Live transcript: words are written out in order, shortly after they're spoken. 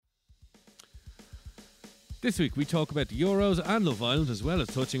This week we talk about the Euros and Love Island, as well as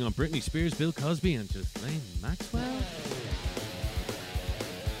touching on Britney Spears, Bill Cosby and Ghislaine Maxwell.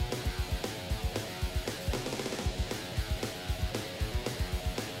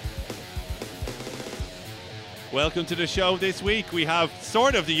 Welcome to the show this week. We have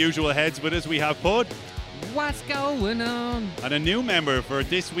sort of the usual heads with us. We have Bud. What's going on? And a new member for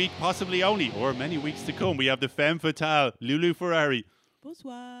this week, possibly only, or many weeks to come. We have the femme fatale, Lulu Ferrari.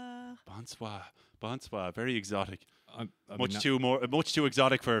 Bonsoir. Bonsoir. Bonsoir. Very exotic. Much Much too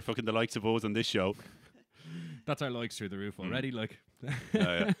exotic for fucking the likes of us on this show. That's our likes through the roof already. Like,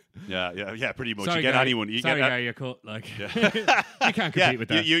 yeah. Pretty much. Sorry, you get Gary. anyone. You Sorry, get Gary, you cut. Like, Yeah. you can't compete with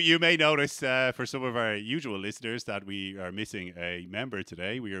that. You may notice for some of our usual listeners that we are missing a member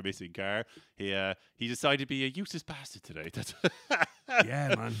today. We are missing Gar. He decided to be a useless bastard today. That's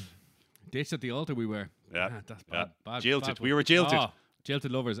Yeah, man. Ditched at the altar we were. Yeah. That's bad. Bad. Jilted. Bad We were jilted. Oh,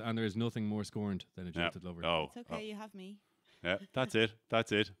 jilted lovers, and there is nothing more scorned than a jilted lover. Oh, It's okay, you have me. yeah. That's it.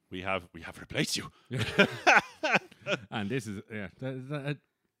 We have replaced you. And this is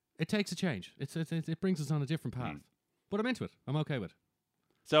it takes a change. It brings us on a different path. But I'm into it. I'm okay with it.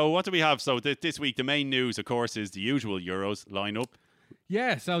 So what do we have? So this week the main news, of course, is the usual Euros lineup.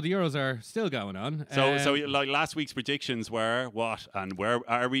 Yeah, so the Euros are still going on. So like last week's predictions were what and where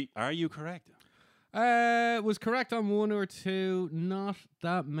are we? Are you correct? Was correct on one or two, not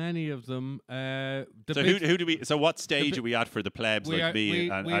that many of them. So who do we? So what stage are we at for the plebs like me?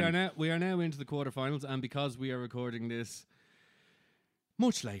 We are now into the quarterfinals, and because we are recording this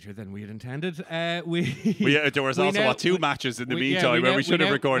much later than we had intended, there was also two matches in the meantime where we should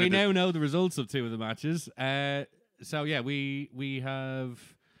have recorded. We now know the results of two of the matches. So yeah, we have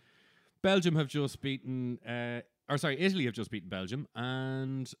Belgium have just beaten, Italy have just beaten Belgium,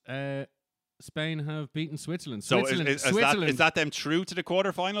 and Spain have beaten Switzerland. So is that them through to the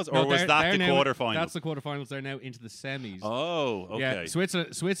quarterfinals, or was that the quarterfinals? That's the quarterfinals. They're now into the semis. Oh, okay. Yeah,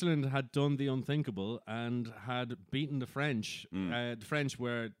 Switzerland had done the unthinkable and had beaten the French. The French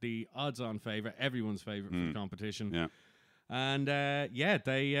were the odds-on favourite, everyone's favourite for the competition. Yeah. And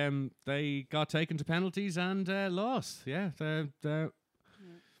they got taken to penalties and lost. Yeah,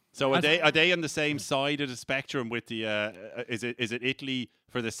 So are they on the same side of the spectrum with the? Is it Italy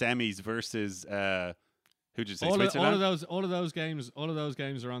for the semis versus who did you say? Switzerland? All of those games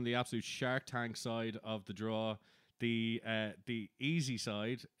are on the absolute Shark Tank side of the draw. The easy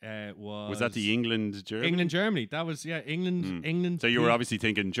side was that the England-Germany? England-Germany. That was England. So you were obviously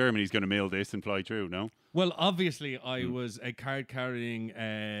thinking Germany's going to mail this and fly through, no? Well, obviously I was a card-carrying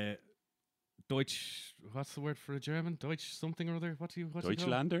Deutsch. What's the word for a German? Deutsch something or other. What's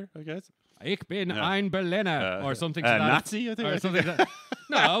Deutschlander, I guess. Ich bin ein Berliner or something. To that. Nazi, I think. Or something like that.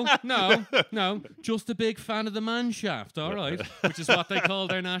 No. Just a big fan of the Manshaft. All right, which is what they call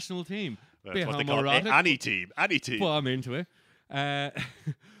their national team. That's what they call any team. Well, I'm into it.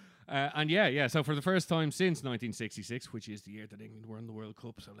 And yeah. So for the first time since 1966, which is the year that England were in the World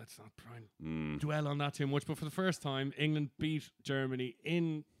Cup, so let's not try and dwell on that too much. But for the first time, England beat Germany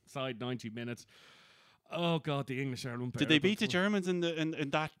inside 90 minutes. Oh God, the English are unbearable. Did they beat the Germans in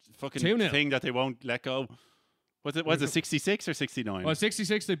that fucking 2-0. thing that they won't let go? Was it 66 or 69? Well,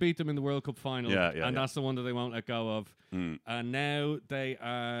 66 they beat them in the World Cup final, and that's the one that they won't let go of. And now they've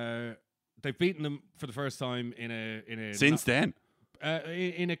beaten them for the first time in a since then.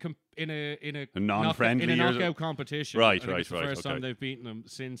 In a non-friendly knockout competition. Right. It's the first time they've beaten them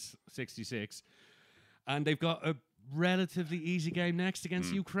since 66, and they've got a relatively easy game next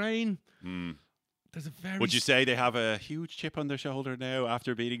against Ukraine. There's a very. Would you say they have a huge chip on their shoulder now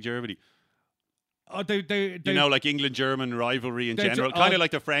after beating Germany? Oh, they like England-German rivalry in general, kind of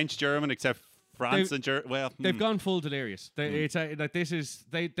like the French-German, except France and Germany. Well, they've gone full delirious. They've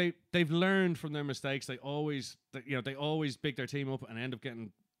learned from their mistakes. They always big their team up and end up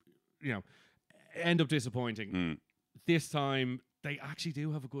getting, end up disappointing. This time they actually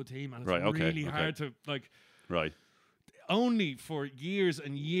do have a good team, and it's really hard to like. Right. Only for years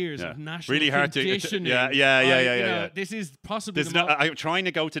and years of national really hard conditioning. Yeah. This is possibly. I'm trying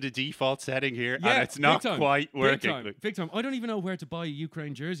to go to the default setting here, and it's not quite working. Big time. I don't even know where to buy a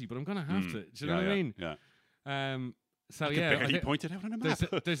Ukraine jersey, but I'm going to have to. Do you know what I mean? Yeah. So I barely pointed out on a map.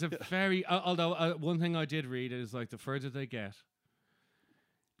 There's a very. Although one thing I did read is like the further they get,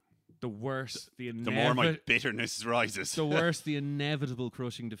 the worse the more my bitterness rises. The worse the inevitable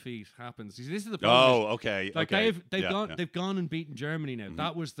crushing defeat happens. See, this is the problem. Oh, okay. Like they've gone and beaten Germany now.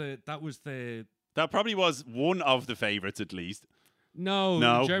 That was the. That probably was one of the favourites at least. No,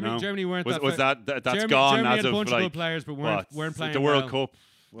 Germany weren't. That's Germany, gone Germany as had a of bunch like of good players, but weren't playing the World well. Cup.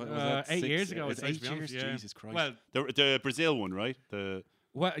 What was that, 8 years ago. It's 8 years. Yeah. Jesus Christ. Well, the Brazil one, right?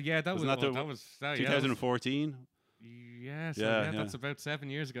 Well, yeah, that was Wasn't that well, the that was that, 2014. Yeah, so Yeah, that's about 7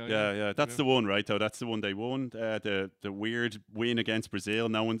 years ago. Yeah, that's the one, right? Though that's the one they won. The weird win against Brazil.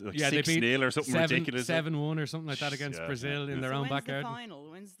 No one like Yeah, they beat 6-0 or something ridiculous. 7-1 or something like that against Yeah, Brazil in yeah. their So own when's backyard. the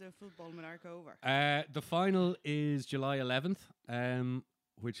final? When's the football monarch over? The final is July 11th,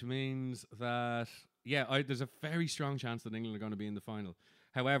 which means that there's a very strong chance that England are going to be in the final.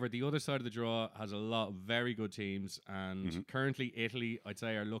 However, the other side of the draw has a lot of very good teams, and currently Italy, I'd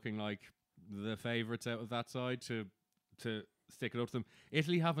say, are looking like the favourites out of that side to stick it up to them.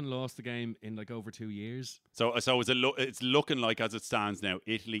 Italy haven't lost the game in like over 2 years. So is it's looking like, as it stands now,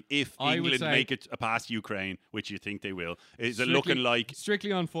 Italy, if I would England say- make it past Ukraine, which you think they will, is it Strictly- looking like?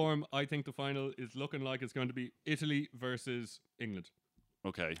 Strictly on form, I think the final is looking like it's going to be Italy versus England.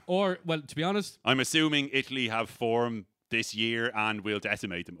 Okay, Or, well, to be honest, I'm assuming Italy have form this year and will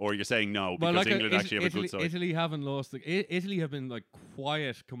decimate them, or you're saying no because England actually have a good side. Italy haven't lost. Italy have been like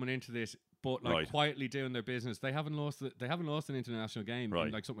quiet coming into this, but like Right. quietly doing their business. They haven't lost. They haven't lost an international game in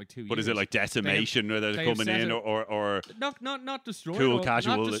Right. like something like 2 years. But is it like decimation where they're they have coming set in, it- or not destroy? Cool, Not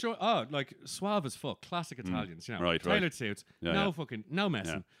casual. destroy. Oh, like suave as fuck, classic Italians. You know, Right, right. tailored suits. Yeah, no yeah. fucking no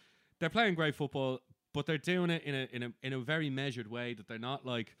messing. Yeah. They're playing great football, but they're doing it in a very measured way. That they're not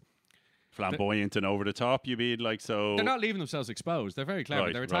like. flamboyant and over the top? You mean like so? They're not leaving themselves exposed. They're very clever.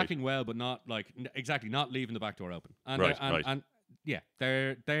 Right, They're right. attacking well, but not like exactly not leaving the back door open. And Right, and, right. and yeah,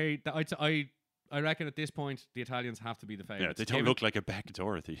 I reckon at this point the Italians have to be the Yeah, favourites. they don't look like a back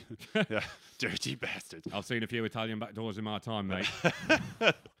Dorothy. Yeah, dirty bastard. I've seen a few Italian back doors in my time, mate.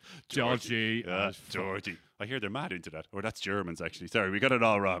 Georgie, Yeah, as fuck. Georgie. I hear they're mad into that. Or that's Germans, actually. Sorry, we got it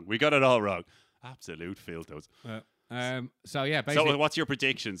all wrong. Absolute filtos. So yeah, basically, So, what's your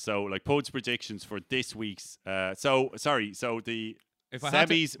predictions? So, like, Pud's predictions for this week's. So the if I had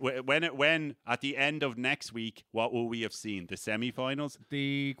to- semis. When at the end of next week, what will we have seen? The semi-finals.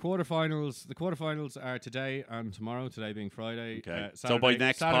 the quarterfinals are today and tomorrow. Today being Friday. Okay. So Saturday, by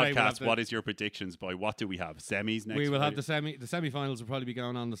next Saturday we'll have podcast, the- what is your predictions? By what do we have? Semis next. we will have Friday? the semi-finals will probably be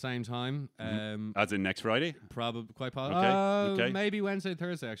going on the same time. As in next Friday. Probably quite possible. Okay, okay. Maybe Wednesday,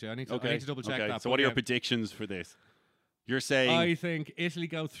 Thursday. Actually, I need to double check okay. that. So but what are your yeah. predictions for this? You're saying I think Italy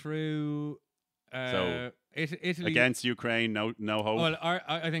go through. So, Italy against Ukraine, no hope. Well,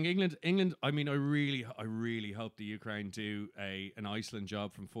 I think England. I mean, I really hope the Ukraine do an Iceland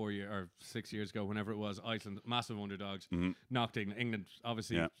job from 6 years ago, whenever it was. Iceland, massive underdogs, knocked England.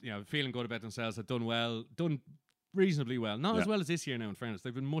 Obviously, Yeah. feeling good about themselves. Have done reasonably well. Not as Yeah. well as this year. Now, in fairness,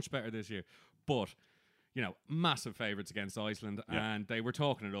 they've been much better this year, but. Massive favourites against Iceland, Yeah. and they were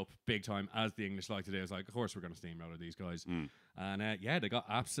talking it up big time, as the English like to do. It was like, of course, we're going to steamroller these guys. And they got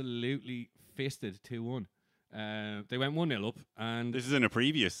absolutely fisted 2-1. They went 1-0 up, and This is in a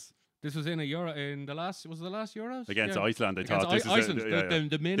previous this was in a Euro. In the last, was it the last Euros? against Yeah. Iceland. I Against thought this Iceland, is a,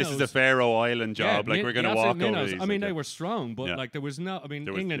 the minnows. this is a Faroe Island job. Yeah, like we're going the to walk absolute over minnows. these. I mean, like, they were strong, but Yeah. like there was no. I mean,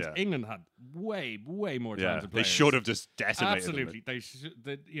 There was- England yeah. England had way more yeah, talented they players. should have just decimated them.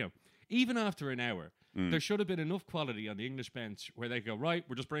 Absolutely, even after an hour, Mm. there should have been enough quality on the English bench where they go, right,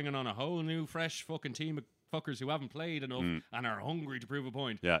 we're just bringing on a whole new, fresh fucking team of fuckers who haven't played enough and are hungry to prove a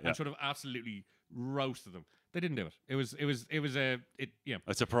point, Yeah, and yeah. should have absolutely roasted them. They didn't do it. It was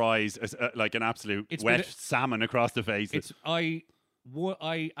A surprise, like an absolute It's wet been salmon across the face.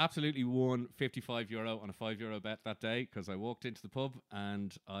 I absolutely won €55 on a €5 bet that day because I walked into the pub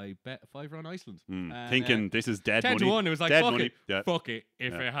and I bet a £5 on Iceland. And, Thinking this is dead 10 money. to 1. It was like, dead fuck money. it. Yeah. Fuck it.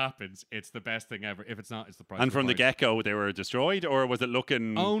 If Yeah. it happens, it's the best thing ever. If it's not, it's the price. And of a from the pint. get-go, they were destroyed, or was it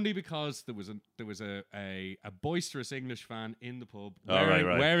looking? Only because there was a boisterous English fan in the pub Oh, right,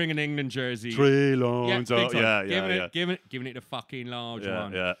 right. wearing an England jersey. Three Yeah, lines. big Oh, time. yeah. Giving it a fucking large Yeah,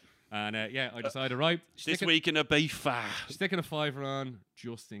 one. yeah. And I decided, right, This week in a beef. sticking a £5 on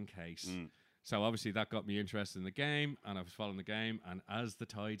just in case. So obviously that got me interested in the game, and I was following the game. And as the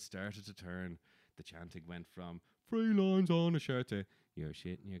tide started to turn, the chanting went from 3 lines on a shirt to "You're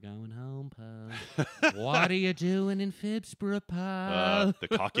shitting, you're going home, pal. What are you doing in Phibsborough, pal?" The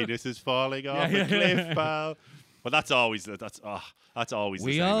cockiness is falling off Yeah, a cliff, pal. Well, that's always that's always.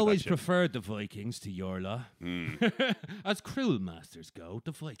 We the same with always that shit. preferred the Vikings to Yorla. As cruel masters go,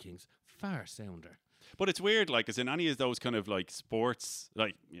 the Vikings far sounder. But it's weird, like, as in any of those kind of like sports,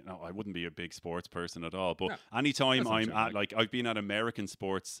 like, I wouldn't be a big sports person at all, but No, anytime that's not I'm true, at, like, I've been at American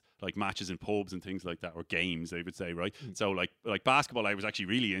sports, like matches in pubs and things like that, or games, they would say, right? So, like basketball, I was actually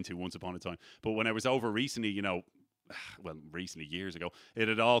really into once upon a time. But when I was over recently, recently, years ago, it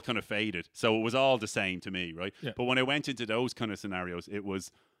had all kind of faded. So it was all the same to me, right? Yeah. But when I went into those kind of scenarios, it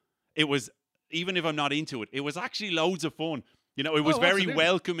was, even if I'm not into it, it was actually loads of fun. You know, it was Oh, very absolutely.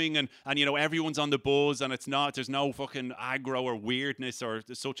 welcoming, and you know, everyone's on the buzz, and there's no fucking aggro or weirdness or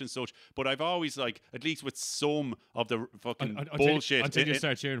such and such. But I've always, like, at least with some of the fucking bullshit. Until you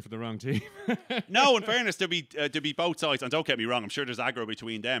start cheering for the wrong team. No, in fairness, there'll be both sides, and don't get me wrong, I'm sure there's aggro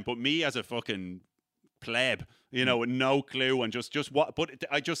between them. But me as a fucking pleb, you know, with no clue, and just what. But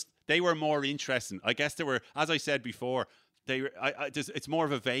they were more interesting. I guess they were, as I said before. It's more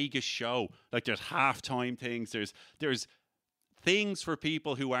of a Vegas show. Like, there's halftime things. There's things for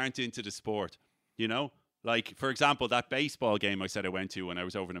people who aren't into the sport, you know? Like, for example, that baseball game I said I went to when I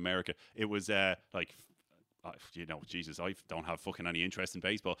was over in America, it was you know, Jesus, I don't have fucking any interest in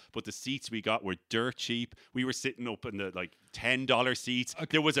baseball, but the seats we got were dirt cheap. We were sitting up in the like $10 seats. Okay.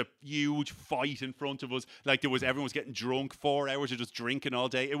 There was a huge fight in front of us. Like, everyone was getting drunk, 4 hours of just drinking all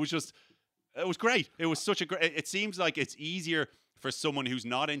day. It was great. It was such a great, it seems like it's easier for someone who's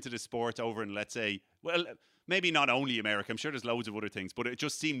not into the sport over in, let's say, well, maybe not only America, I'm sure there's loads of other things, but it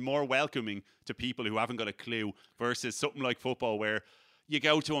just seemed more welcoming to people who haven't got a clue versus something like football where you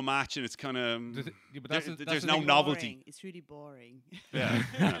go to a match and it's kind of there's no novelty. It's really boring. Yeah,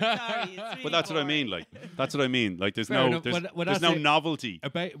 Sorry, it's really but that's what I mean. boring. That's what I mean. Like, there's Fair no enough. Well, there's no that's it. novelty.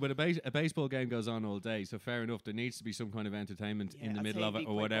 A baseball game goes on all day, so fair enough. There needs to be some kind of entertainment in the I'd middle say of it'd it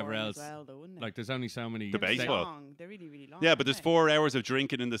be or quite whatever boring else. as well, though, wouldn't it? Like, there's only so many. The They're baseball. long. They're really, really long. Yeah, but there's aren't 4 hours of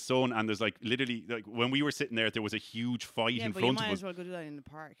drinking in the sun, and there's like literally, like, when we were sitting there was a huge fight they? in But you front might of us. as well go do that in the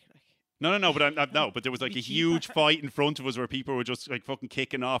park. Like. No, but there was like Be a huge cheaper. fight in front of us where people were just like fucking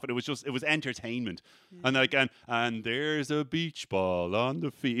kicking off, and it was entertainment. And like, and there's a beach ball on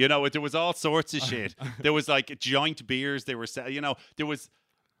the field. You know, there was all sorts of shit. There was like giant beers. They were, you know, there was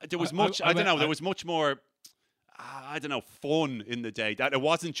much. I don't know. There was much more. I don't know, fun in the day. That it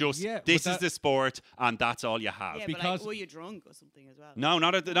wasn't just this is the sport and that's all you have. Yeah, Because- but like, were you drunk or something as well? No,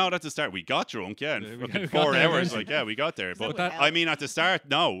 not at the start. We got drunk, yeah, in Yeah, we fucking got 4 there hours. eventually. Like, we got there. So But that I mean, at the start,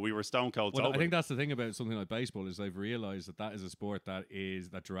 no, we were stone cold Well, sober. I think that's the thing about something like baseball is they've realised that is a sport that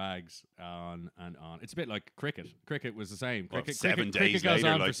drags on and on. It's a bit like cricket. Cricket was the same. Well, Cricket, 7 cricket days goes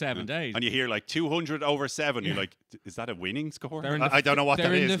later, on like, for 7 days. and you hear like 200 over 7. You're like, is that a winning score? They're in the I don't know what that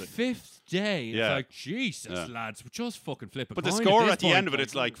they're in is. the 5th day. It's Yeah. like, Jesus, Yeah. lads, just fucking flip a But the coin score this at the point, end of it,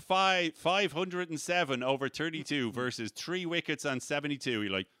 it's like 507 over 32 versus 3 wickets and 72.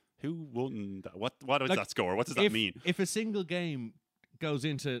 You're like, who won that? What is Like, that score? What does that mean? If a single game goes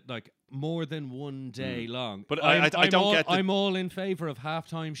into like more than 1 day long, But I don't get the- I'm all in favor of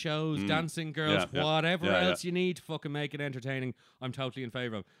halftime shows, dancing girls, Yeah, yeah. whatever Yeah, else you need to fucking make it entertaining. I'm totally in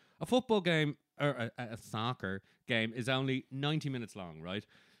favor of. A football game or a soccer game is only 90 minutes long, right?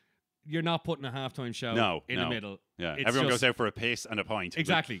 You're not putting a halftime show in the middle. Yeah, It's everyone just- goes out for a piss and a pint.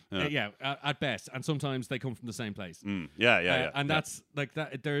 Exactly. Yeah. At best, and sometimes they come from the same place. Yeah. And that's like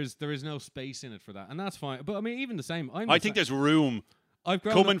that. There is no space in it for that, and that's fine. But I mean, even the same. I think there's room. I've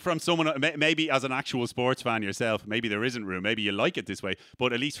grown Coming up, from someone, maybe as an actual sports fan yourself, maybe there isn't room. Maybe you like it this way.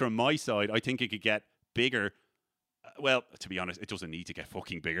 But at least from my side, I think it could get bigger. Well, to be honest, it doesn't need to get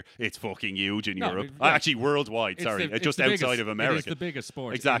fucking bigger. It's fucking huge in No, Europe. yeah. Actually, worldwide. It's sorry, the- just the outside biggest- of America. It is the biggest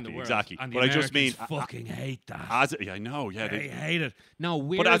sport. Exactly, in the world. exactly. And But the I just mean, Americans fucking hate that. I know, yeah. They hate it. No,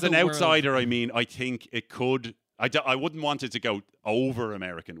 But as an outsider, I mean, I think it could. I wouldn't want it to go over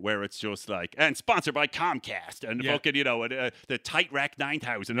American, where it's just like, and sponsored by Comcast and fucking, you know, the Tight Rack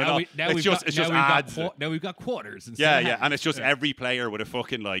 9000 and all. It's just ads. Now we've got quarters. Yeah, and it's just every player with a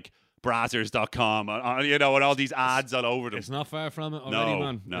fucking like Brazzers.com, you know, and all these ads all over them. It's not far from it already,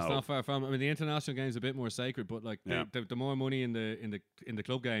 man. No. It's not far from it. I mean, the international game's a bit more sacred, but like the more money in the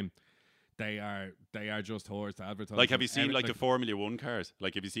club game, they are just whores to advertise. Like, have you seen Every- like the Formula One cars?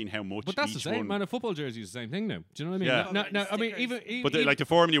 Like, have you seen how much? But that's the each same, one? man. A football jersey is the same thing now. Do you know what I mean? Yeah. No, I mean, Stickers. even But like the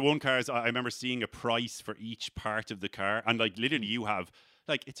Formula One cars, I remember seeing a price for each part of the car, and like literally you have.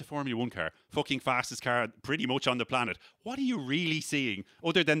 Like, it's a Formula One car, fucking fastest car pretty much on the planet. What are you really seeing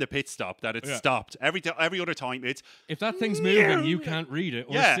other than the pit stop that it's stopped? Every other time it's if that thing's moving, you can't read it.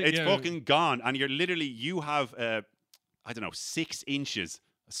 Or it's fucking gone, and you're literally you have I don't know 6 inches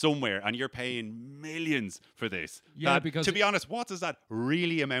somewhere, and you're paying millions for this. Yeah, That, because to be honest, what does that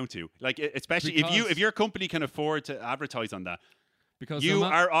really amount to? Like, especially if your company can afford to advertise on that. because You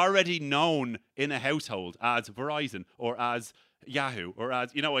are already known in a household as Verizon or as Yahoo or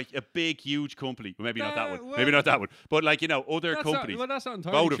as, you know, a big, huge company. Maybe not that one. Maybe not that one. But like, you know, other companies. That's not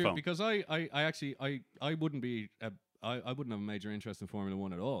entirely true Vodafone. because I actually I wouldn't be I wouldn't have a major interest in Formula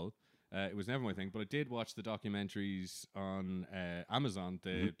One at all. It was never my thing, but I did watch the documentaries on Amazon,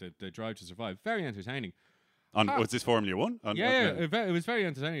 the Drive to Survive. Very entertaining. Was this Formula One? It was very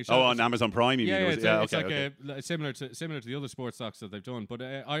entertaining. Oh, on Amazon Prime, you mean? It's like similar to the other sports docs that they've done. But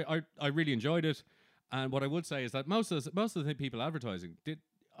I really enjoyed it, And what I would say is that most of the people advertising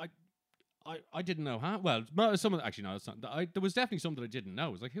I didn't know how. Well, some of the, actually no, it's not. There was definitely some that I didn't know. I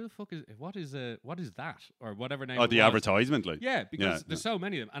was like, who the fuck is what is that or whatever name? Oh, it the was. advertisement, like. Yeah, because there's so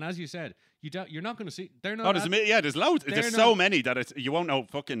many of them, and as you said, you're not going to see. They're not. Oh, there's loads. There's they're so not- many that you won't know.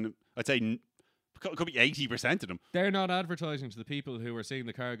 Fucking, I'd say could be 80% of them. They're not advertising to the people who are seeing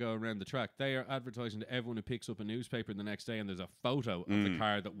the car go around the track. They are advertising to everyone who picks up a newspaper the next day and there's a photo of the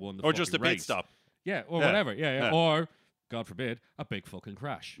car that won the Or just a fucking pit race. stop. Yeah, or Yeah. whatever. Yeah. Yeah. Or, God forbid, a big fucking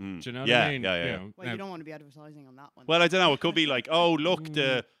crash. Do you know what Yeah, I mean? yeah, yeah. You know, Well, now- you don't want to be advertising on that one. Well, I don't know. It could be like, oh, look,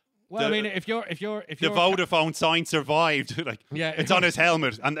 the well, I mean, if you're Vodafone sign survived. Like, Yeah, it's on his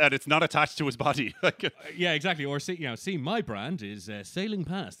helmet and it's not attached to his body. Like, yeah, exactly. Or see my brand is sailing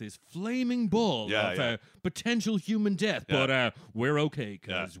past this flaming ball Yeah, of yeah. potential human death, Yeah. but we're okay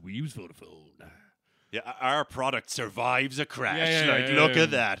because we use Vodafone. yeah, our product survives a crash. Yeah, yeah, like, yeah, look yeah.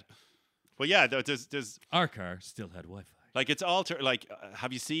 at that. But yeah, there's Our car still had Wi-Fi. like it's like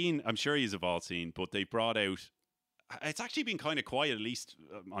have you seen? I'm sure you've all seen, but they brought out. It's actually been kind of quiet, at least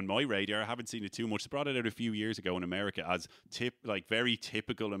on my radar. I haven't seen it too much. They brought it out a few years ago in America as like very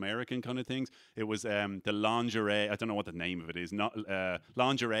typical American kind of things. It was the lingerie. I don't know what the name of it is. Not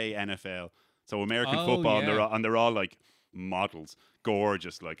lingerie NFL. So American Oh, football, yeah. and they're all like models,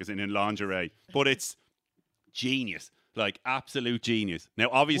 gorgeous, like as in lingerie. But it's genius, like absolute genius. Now,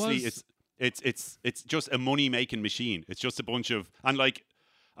 obviously, Was- it's just a money making machine. It's just a bunch of and like.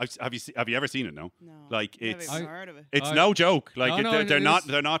 Have you ever seen it? No. No. Like Never it's even heard of it. it's no joke. Like No, no, they're it not is.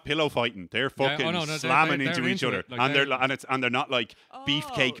 they're not pillow fighting. They're Yeah, fucking no, slamming they're into each into other, it. Like, and they're- they're not like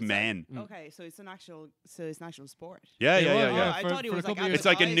beefcake so- men. Okay, so it's an actual sport. Yeah, It yeah, was, yeah, yeah. I for- thought it for a was like couple of years. It's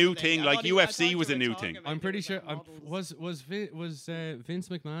like a new advertising. thing, I like thought UFC you was a were new talking thing. about I'm it pretty was sure. like models. Was Vince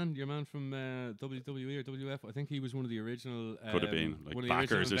McMahon, your man from WWE or WF? I think he was one of the original. Could have been like one of the original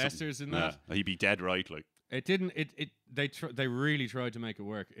backers or investors something. in that. Yeah, he'd be dead right. Like It didn't. They really tried to make it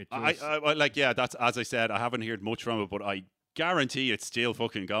work. It I just, like yeah. That's as I said. I haven't heard much from it, but I guarantee it's still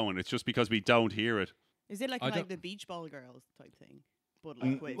fucking going. It's just because we don't hear it. Is it like I don't- the beach ball girls type thing? But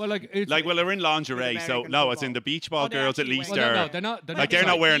like with well, like it's Like, well, they're in lingerie, so American no, it's in football. the beach ball Oh, they girls at actually least wear- well, are. no, they're not. They're Like not they're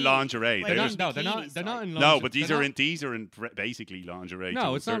not like- wearing bikinis. lingerie. Like, They're They're just, not, no, they're bikinis, not in like- no, lingerie. but these They're are not- in basically lingerie. to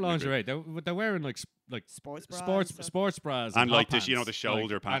No, a it's not certain lingerie. degree. They're wearing like sports bras sports and stuff. sports bras And hot like this, you know, pants, the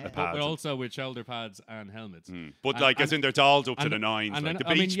shoulder like, pads but and- also with shoulder pads and helmets. But And- like, as and- in they're dolled up to and- the nines. and Like then- the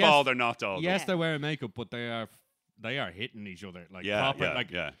I mean, beach yes- ball, they're not dolled. Yes, up. they're wearing makeup, but they are hitting each other like Yeah, proper, yeah, like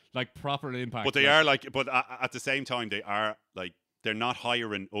yeah. like proper impact. But they are like, but at the same time, they are like, they're not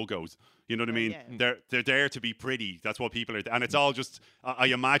hiring uggos. You know what I mean? yeah. They're there to be pretty. That's what people are, and it's all just. I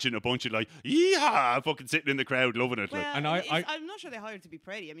imagine a bunch of like, yeah, fucking sitting in the crowd loving it. Like, Well, And I'm not sure they hired to be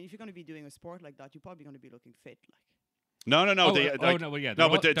pretty. I mean, if you're going to be doing a sport like that, you're probably going to be looking fit. Like, no, Oh, they, oh, like, no, well, yeah, no, they're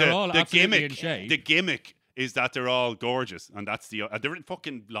but all- they're all the absolutely in gimmick, shape. the gimmick is that they're all gorgeous, and that's they're in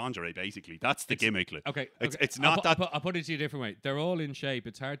fucking lingerie basically. That's the gimmick. Like. Okay, It's I'll not put- that. I'll put it to you a different way. They're all in shape.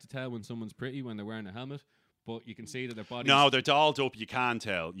 It's hard to tell when someone's pretty when they're wearing a helmet, but you can see that their bodies. No, they're dolled up. You can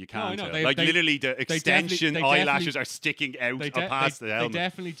tell. You No, I can know. tell. They- Like they- literally, the definitely- extension they eyelashes definitely- are sticking out they, past the they helmet.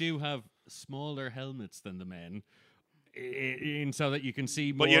 definitely do have smaller helmets than the men, in so that you can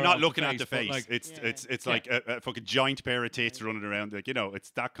see more. But you're not of looking at the but, face. like, It's Yeah. like a fucking giant pair of tits running around. Like, you know, it's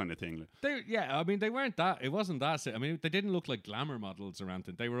that kind of thing. Like. I mean, they weren't that. It wasn't that. I mean, they didn't look like glamour models or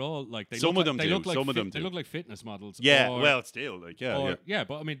anything. They were all like. Some of them they do, look like some of them They do. look like fitness models. Yeah, or, well, still, like, yeah, or, yeah. yeah,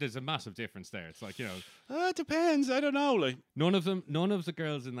 but I mean, there's a massive difference there. It's like, you know, It depends. I don't know. Like, none of the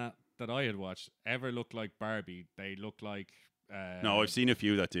girls in that I had watched ever looked like Barbie. They look like. no, I've seen a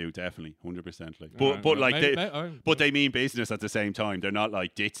few that do, definitely, 100%. Like, Alright, but well, like maybe- but they mean business at the same time. They're not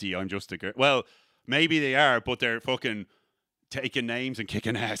like ditzy. I'm just a girl. Well, maybe they are, but they're fucking taking names and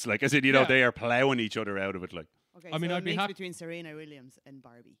kicking ass. Like, as in, you know, Yeah. they are plowing each other out of it. Like, okay, I mean, so I'd be mix happy- between Serena Williams and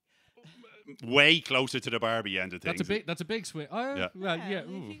Barbie. way closer to the Barbie end of things. That's a big swing. Oh, Yeah. well, yeah. if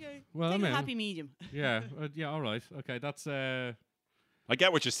ooh. you go, Well, I take mean, a happy medium. yeah, yeah. All right, okay. That's I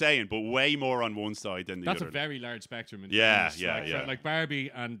get what you're saying, but way more on one side than the that's a other. very large spectrum. In Yeah, fairness. yeah, like, yeah. Like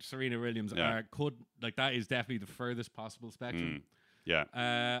Barbie and Serena Williams Yeah. that is definitely the furthest possible spectrum.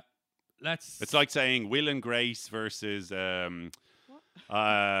 Yeah. Let's. It's like saying Will and Grace versus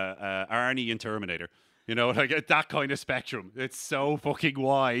Arnie in Terminator. You know, like that kind of spectrum. It's so fucking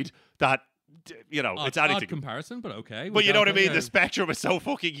wide that, you know, it's odd anything. comparison, but okay. But you know what I mean? Yeah. The spectrum is so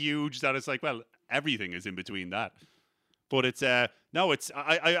fucking huge that it's like, well, everything is in between that. But it's no, it's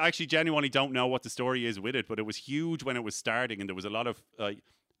I actually genuinely don't know what the story is with it, but it was huge when it was starting, and there was a lot of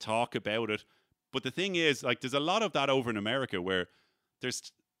talk about it. But the thing is, like, there's a lot of that over in America where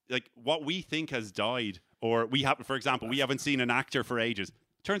there's like what we think has died, or we have, for example, we haven't seen an actor for ages.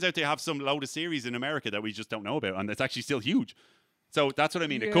 turns out they have some load of series in America that we just don't know about, and it's actually still huge. So that's what I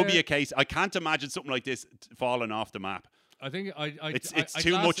mean. It could be a case. I can't imagine something like this falling off the map. I think it's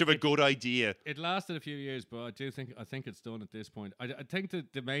too much of a good idea. It lasted a few years, but I think it's done at this point. I think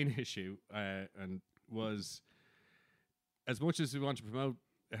that the main issue and was, as much as we want to promote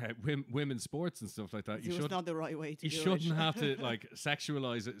women's sports and stuff like that, it's not the right way to do it. You shouldn't have to like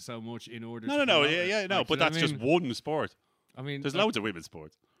sexualize it so much in order. No, like, but that's just one sport. I mean, there's loads of women's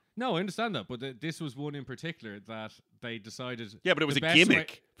sports. No, I understand that, but this was one in particular that they decided. Yeah, but it was a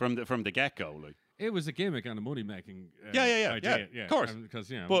gimmick from the get go. Like it was a gimmick and a money making. Yeah. Of course,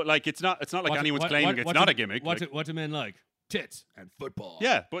 because But like, it's not like anyone's claiming it's not a gimmick. What do men like? Tits and football.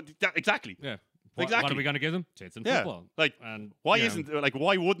 Yeah, but exactly. Yeah. Exactly. What are we going to give them? Tits and football. Like, and why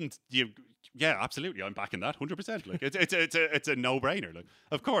wouldn't you? Yeah, absolutely. I'm backing that 100%. Like, it's a no brainer. Like,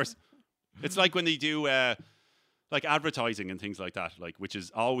 of course, it's like when they do like advertising and things like that, like which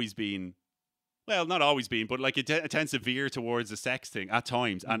has always been, well, not always been, but like it tends to veer towards the sex thing at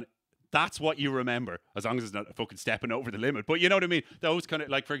times, and that's what you remember, as long as it's not fucking stepping over the limit. But you know what I mean? Those kind of,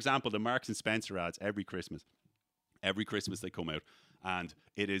 like, for example, the Marks and Spencer ads every Christmas they come out, and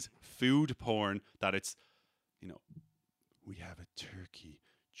it is food porn that it's, you know, we have a turkey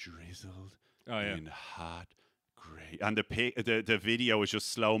drizzled in hot gravy, and the video is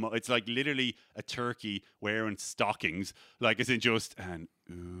just slow-mo. It's like literally a turkey wearing stockings, like it's in just an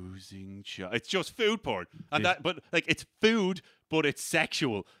oozing it's just food porn, and but like it's food, but it's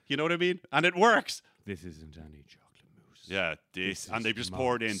sexual, you know what I mean? And it works. This isn't any chocolate mousse. Yeah, this and they've just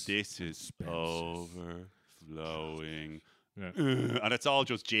poured in, this is overflowing. And it's all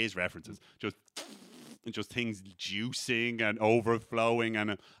just Jay's references, just things juicing and overflowing,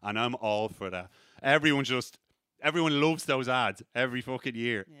 and I'm all for that. Everyone loves those ads every fucking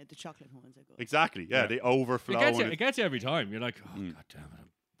year. Yeah, the chocolate ones are good. Exactly. Yeah, they overflow. It gets you every time. You're like, oh god damn it.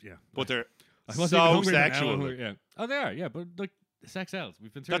 Yeah. But they're so sexual. Yeah. Oh, they are. Yeah, but like sex sells.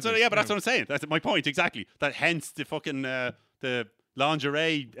 We've been through. That's what I'm saying. That's my point exactly. That hence the fucking the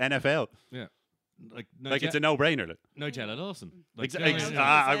lingerie NFL. Yeah. Like it's a no-brainer. Like. Nigella Dawson. Like,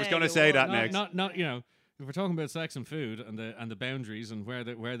 I was going to say that next. Not you know, if we're talking about sex and food and the boundaries and where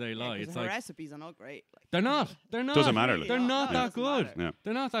they lie, it's like recipes are not great. Like, they're not. Doesn't matter. They're not that good. Yeah.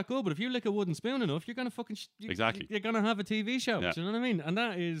 They're not that good. But if you lick a wooden spoon enough, you're gonna fucking exactly. You're gonna have a TV show. Yeah. Do you know what I mean? And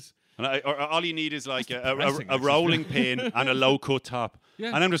that is. And all you need is like a rolling pin and a low cut top.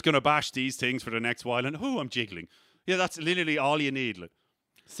 Yeah. And I'm just going to bash these things for the next while. And I'm jiggling. Yeah, that's literally all you need. Like,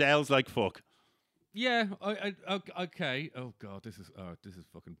 sells like fuck. Yeah. Okay. Oh god, this is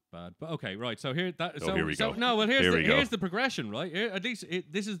fucking bad. But okay, right. So here here we go. No, well here's the progression, right? Here, at least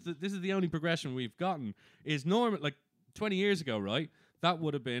this is the only progression we've gotten. Is normal, like 20 years ago, right? That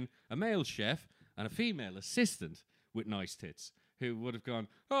would have been a male chef and a female assistant with nice tits, who would have gone,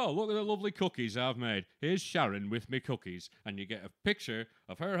 oh, look at the lovely cookies I've made. Here's Sharon with me cookies. And you get a picture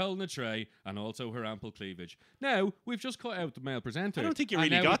of her holding a tray and also her ample cleavage. Now, we've just cut out the male presenter. I don't think you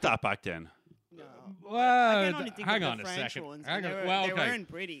really got that back then. No. Well, I can only think hang of on the a French second. ones. Hang on. They Well, okay. weren't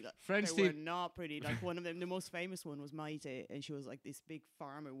pretty. Like, French they were TV not pretty. Like one of them, the most famous one was Maite, and she was like this big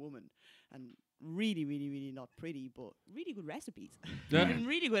farmer woman, and really, really, really not pretty, but really good recipes. Yeah. And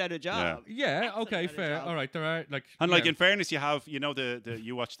really good at a job. Yeah, okay, Excellent at a fair. job. All right, there are like And like in fairness, you have, you know,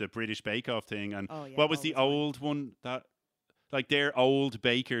 you watch the British Bake Off thing, and what was the old one that, like, they're old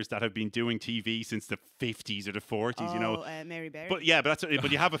bakers that have been doing TV since the 50s or the 40s, you know. Mary Berry. But yeah,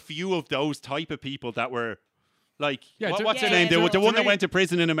 but you have a few of those type of people that were. Like, Yeah, what's her yeah, name? yeah, The one that Doreen- went to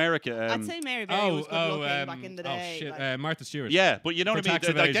prison in America. I'd say Mary Berry was good looking back in the day. shit, like- Martha Stewart. Yeah, but you know For what I mean? tax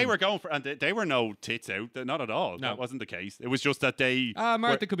Like, they evasion. were going for, and they were no tits out. Not at all. No. That wasn't the case. It was just that they.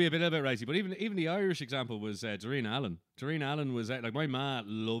 Martha could be a little bit racy, but even the Irish example was Doreen Allen. Doreen Allen was like my ma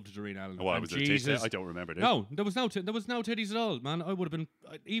loved Doreen Allen. Oh, I And was a tits. Jesus, I don't remember this. No, there was no titties at all, man. I would have been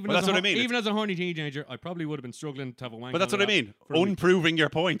even Well, as that's what I mean. even as a horny teenager, I probably would have been struggling to have a wank. But that's on what I that mean. for a week. Unproving your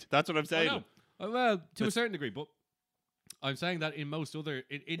point. That's what I'm I saying. know. Well, to a certain degree, but I'm saying that in most other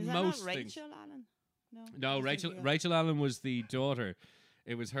in Is that most not things. Rachel Allen? No, I'm Rachel thinking of- Rachel Allen was the daughter.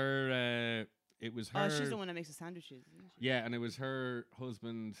 It was her. It was her. Oh, she's the one that makes the sandwiches, isn't she? Yeah, and it was her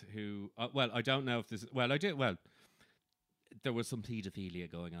husband who. Well, I don't know if this. Well, I did. Well, there was some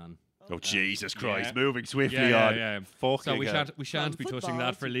paedophilia going on. Oh, Jesus Christ. yeah. Moving swiftly Yeah, on. yeah. Fucking So we hell. shan't be From touching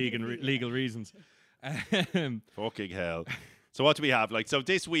that for football to paedophilia. legal reasons. Fucking hell. So what do we have? Like, so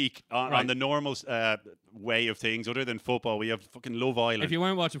this week on Right. the normal way of things, other than football, we have fucking Love Island. If you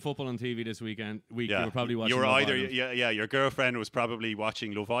weren't watching football on TV this week, you were probably watching. You were Love either Island. your girlfriend was probably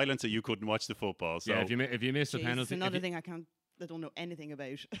watching Love Island, so you couldn't watch the football. So Yeah, if you missed a Jeez, penalty, it's another thing I don't know anything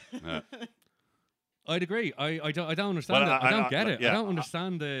about. Yeah. I'd agree. I don't understand Well, it. I don't get it. yeah, I don't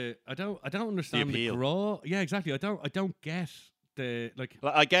understand the. I don't understand the appeal. draw. Yeah, exactly. I don't get the like.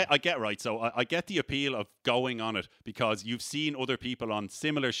 Like, I get right. So I get the appeal of going on it because you've seen other people on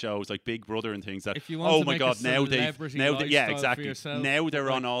similar shows like Big Brother and things that. If you want oh to my make a God! Now yeah, lifestyle for exactly. yourself, Now but they're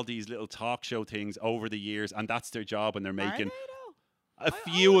like- on all these little talk show things over the years, and that's their job, and they're Are making. they, though? A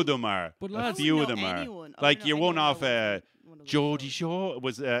I few would- of them are. But A lads- few I of don't them know are. anyone. I Like don't you know one anyone off who was on one of those Geordie shows. Shaw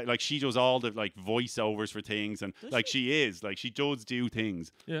was like she does all the like voiceovers for things and Does like she? she is like she does do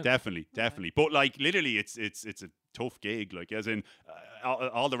things. Yeah. Definitely. But like literally, it's a tough gig. Like as in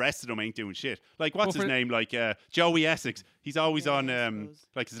all the rest of them ain't doing shit. Like what's Well, his for- name? Like Joey Essex. He's always Yeah, on I suppose.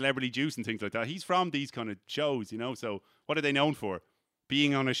 like Celebrity Juice and things like that. He's from these kind of shows, you know. So what are they known for?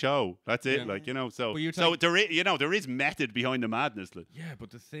 Being on a show. That's it. Yeah. Like you know. So But you're so talking- there is method behind the madness. Like. Yeah, but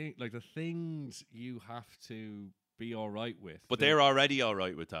the things you have to be all right with. But the- they're already all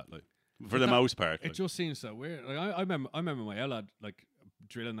right with that. Like for the that- most part. It like. just seems so weird. Like I remember my lad like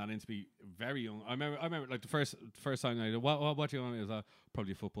drilling that into me very young. I remember like the first time I did, what do you want? Is that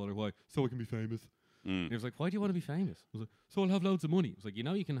probably a footballer? Why? So I can be famous. Mm. And he was like, why do you want to be famous? I was like, so I'll have loads of money. I was like, you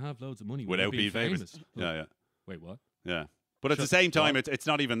know, you can have loads of money Without being famous. I was like, Yeah. Wait, what? Yeah. But at the Shut- same time, what? it's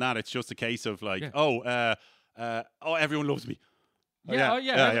not even that. It's just a case of like, Yeah. everyone loves me. Oh, Yeah,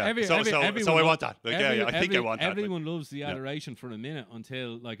 So I everyone want that. Like, I think I want that. Like, Everyone loves the adoration for a minute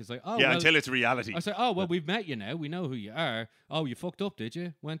until like it's like, oh, yeah, well, until it's reality. I say, oh, well, we've met you now. We know who you are. Oh, you fucked up, did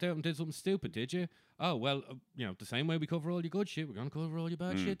you? Went out and did something stupid, did you? Oh, well, the same way we cover all your good shit, we're going to cover all your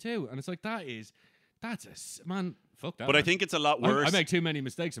bad shit too. And it's like, man, fuck that. But I man. think it's a lot I worse. make too many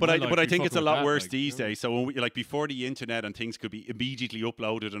mistakes. In But my I life but to I be think it's a fucking lot with worse that, these you know? days. So when like before the internet and things could be immediately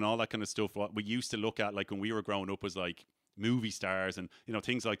uploaded and all that kind of stuff, what we used to look at like when we were growing up was like movie stars and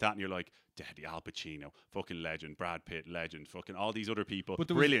things like that, and you're like, Daddy Al Pacino, fucking legend, Brad Pitt, legend, fucking all these other people, But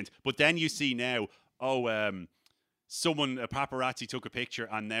there was- brilliant. But then you see now, a paparazzi took a picture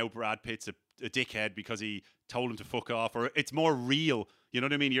and now Brad Pitt's a dickhead because he told him to fuck off, or it's more real. You know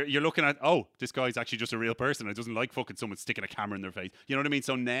what I mean? You're looking at, oh, this guy's actually just a real person. It doesn't like fucking someone sticking a camera in their face. You know what I mean?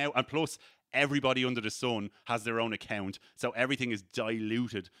 So now, and plus, everybody under the sun has their own account, so everything is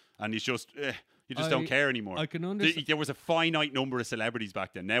diluted, and it's just you just don't care anymore. I can understand. There was a finite number of celebrities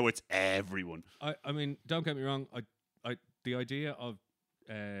back then. Now it's everyone. I mean, don't get me wrong. The idea of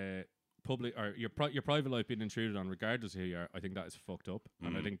public or your private life being intruded on, regardless of who you are, I think that is fucked up.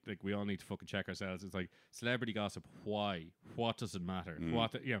 And I think like we all need to fucking check ourselves. It's like celebrity gossip. Why? What does it matter?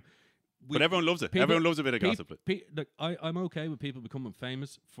 What But everyone loves it. people- Everyone loves a bit of Peop- gossip. Look, I'm okay with people becoming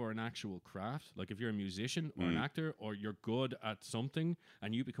famous for an actual craft. Like if you're a musician or an actor or you're good at something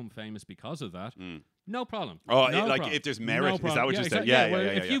and you become famous because of that, no problem. Oh, No like problem. if there's No merit, is that problem. what you're saying? exactly. Yeah, well, yeah,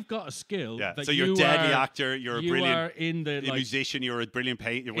 if yeah. you've got a skill, Yeah. that So you're a you deadly are, actor. You're a you brilliant are in the like, musician. You're a brilliant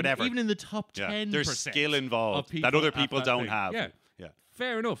painter. Whatever. even in the top Yeah. 10%. There's skill involved of that other at people that don't thing. have. Yeah. Yeah.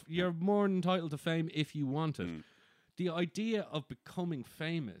 Fair enough. You're more than entitled to fame if you want it. The idea of becoming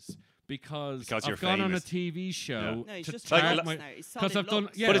famous because you're I've gone on a famous. TV show No, he's to just Like, famous tart my now. He's because solid I've done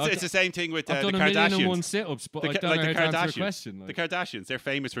looks. yeah, But I've it's the same thing with I've the done a million and one Kardashians. sit-ups, but I The, don't like know the how to answer Kardashians. the question. The Like, Kardashians, they're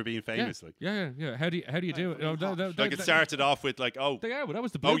famous for being famous. Like, yeah. How do you do it? Being hot. like it started off with like, oh, They are, but that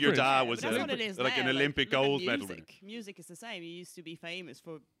was the oh, your blueprint. dad But was that's what it is like now. an Olympic look at gold medal winner. music. Music is the same. You used to be famous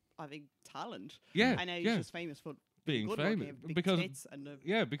for having talent. Yeah, And now yeah. you're just famous for Being good famous. looking, big Because- tits and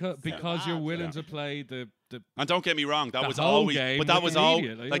Yeah, because So you're bad. willing Yeah. to play the And don't get me wrong, that The was whole always, game but that with was the all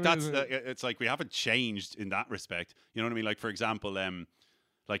media, like, like that's. uh, It's like we haven't changed in that respect. You know what I mean? Like for example,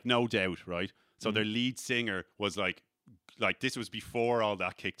 like No Doubt, right? So their lead singer was like this was before all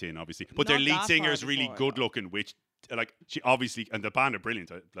that kicked in, obviously. But their Not lead that singer far is really before, good though. looking, which like she obviously, and the band are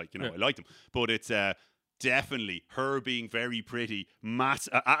brilliant. I Yeah. like them, but it's definitely her being very pretty,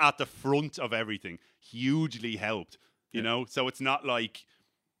 at the front of everything, hugely helped. You know, so it's not like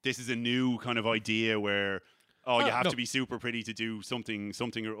this is a new kind of idea where you have no. to be super pretty to do something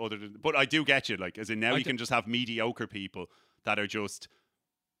or other. But I do get you, like, as in now you can just have mediocre people that are just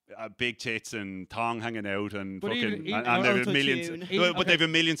big tits and thong hanging out and But fucking even- and they've a Auto-tune. million, Even- but they've a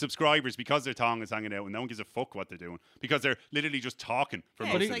million subscribers because their tongue is hanging out and no one gives a fuck what they're doing because they're literally just talking for Yeah,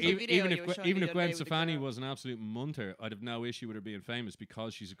 most But it's of like the a time. video you were showing even me if the Gwen other day with the Stefani girl. was an absolute munter, I'd have no issue with her being famous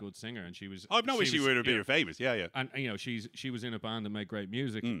because she's a good singer and she was. I have no she issue was- with her you being know, famous. Yeah. And she was in a band that made great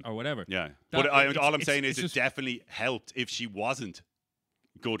music or whatever. Yeah. That- But it's- all I'm it's- saying it's is it just- definitely helped if she wasn't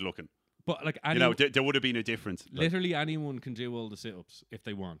good looking. But like You know, there would have been a difference. Like, literally anyone can do all the sit-ups if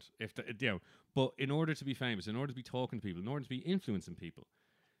they want. But in order to be famous, in order to be talking to people, in order to be influencing people,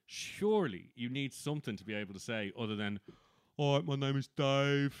 surely you need something to be able to say other than, "Oh, my name is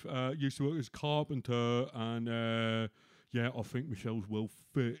Dave. Used to work as carpenter, and I think my shows will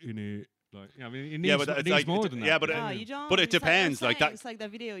fit in it." Like, I mean, it needs, Yeah, but it it's needs like- more it's- than yeah, that. but No, it- you don't. but it It's like- depends, I'm like saying, that- It's like that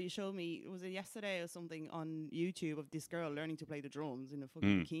video you showed me. Was it yesterday or something on YouTube of this girl learning to play the drums in a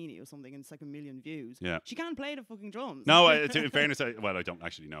fucking bikini or something, and it's like 1 million views. Yeah. She can't play the fucking drums. No, in fairness, I don't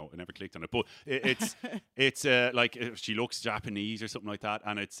actually know. I never clicked on it, but it's like she looks Japanese or something like that,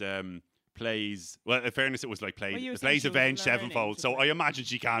 and it's plays. Well, in fairness, it was like Well, you were it saying plays she was Avenged learning Sevenfold. to So play. I imagine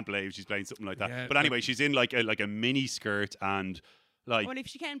she can't play if she's playing something like that. Yeah, But anyway, she's in like a mini skirt and like. Well, if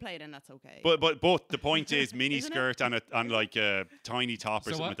she can play, then that's okay. But the point is mini Isn't it? skirt and like a tiny top or So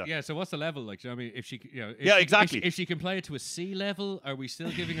something what, like that. yeah, so what's the level like? Do you know what I mean, if she, you know, if Yeah, she- exactly. If she can play it to a C level, are we still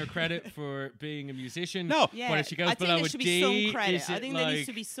giving her credit for being a musician? No. yeah, But if she goes I think below there a should D, be some credit. is I it think there needs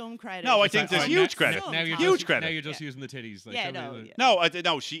to like- be some credit. No, I It's think like, there's oh, huge now- credit. some Now you're Huge just, credit. Now you're just Yeah. using the titties. Like, Yeah, don't no, we? yeah. No,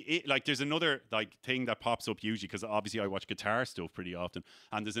 no. Like there's another like thing that pops up usually because obviously I watch guitar stuff pretty often,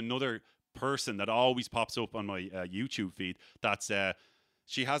 and there's another person that always pops up on my YouTube feed. That's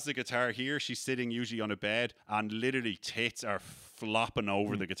she has the guitar here. She's sitting usually on a bed, and literally tits are flopping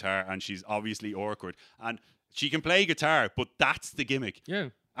over the guitar, and she's obviously awkward. And she can play guitar, but that's the gimmick, Yeah.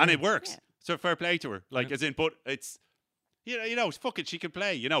 and it works. Yeah. So fair play to her. Like as in, but it's. Fuck it, she can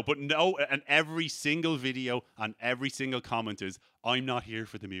play, but no, and every single video and every single comment is, I'm not here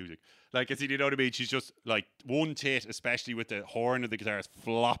for the music. Like, you know what I mean? She's just like one tit, especially with the horn of the guitar, is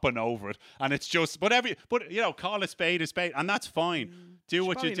flopping over it, and it's just, but call a spade, and that's fine. Do Should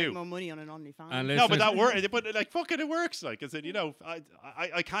what you probably do. make more money on an OnlyFans. And No, but listeners- that works. But like, fucking, it works. Like I said,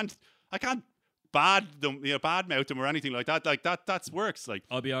 I can't badmouth them or anything like that. Like that works. Like,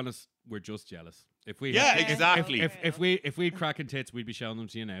 I'll be honest, we're just jealous. If we yeah, had- exactly. if we'd cracking tits, we'd be showing them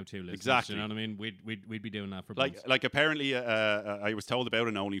to you now too. Listeners, Exactly. You know what I mean? We'd be doing that for Like, months. apparently, I was told about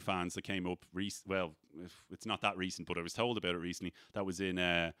an OnlyFans that came up. Well, it's not that recent, but I was told about it recently. That was in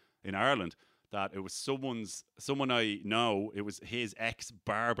Ireland. That it was someone I know. It was his ex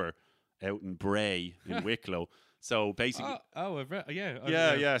barber out in Bray in Wicklow. So basically, I've read,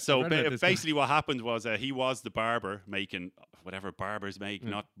 yeah. yeah. So I've read about this guy. basically, what happened was he was the barber making whatever barbers make,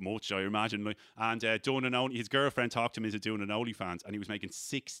 not much, I imagine. Like, and doing an only, his girlfriend talked him into doing an OnlyFans, and he was making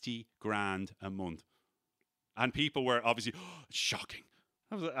 60 grand a month. And people were obviously shocking.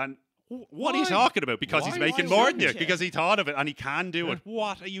 And what are you Why? talking about? Because he's Why? making Why more than you. wouldn't you? Because he thought of it and he can do Yeah. it.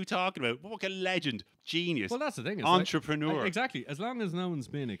 What are you talking about? What a legend, genius, Well, that's the thing. It's entrepreneur. Like, exactly. As long as no one's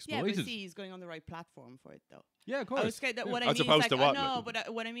being yeah, exploited. but see, he's going on the right platform for it, though. Yeah, of I course. was scared that Yeah. what I As mean is opposed like, to what, I know, like?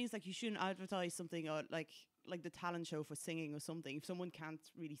 but what I mean is like you shouldn't advertise something like the talent show for singing or something. If someone can't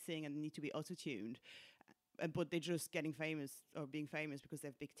really sing and need to be auto-tuned, but they're just getting famous or being famous because they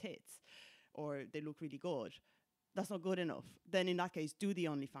have big tits or they look really good, that's not good enough. Then in that case, do the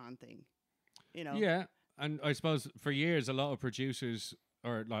OnlyFans thing. Yeah, and I suppose for years a lot of producers,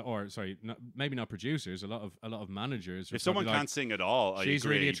 maybe not producers, a lot of managers. were If someone probably can't sing at all, I she's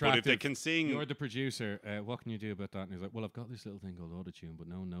agree. really But if they attractive. can sing, You're the producer. What can you do about that? And he's like, well, I've got this little thing called autotune, but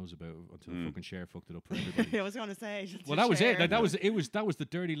no one knows about it until fucking Cher fucked it up for everybody. I was going to say. just Well, to that was it. share. Like, that was the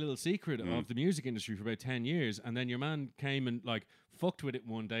dirty little secret of the music industry for about 10 years. And then your man came and like fucked with it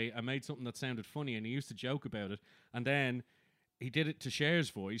one day and made something that sounded funny, and he used to joke about it. And then he did it to Cher's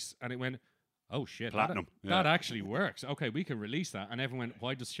voice, and it went, oh shit, Platinum, that yeah. actually works. Okay, we can release that. And everyone went,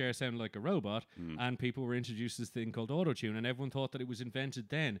 why does Cher sound like a robot? And people were introduced to this thing called autotune, and everyone thought that it was invented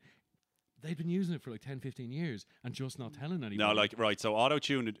then. They'd been using it for like 10, 15 years and just not telling anybody. no, like right. So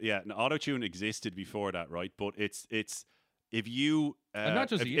autotune existed before that, right? But it's if you And not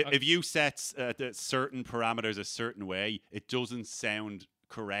just if you set the certain parameters a certain way, it doesn't sound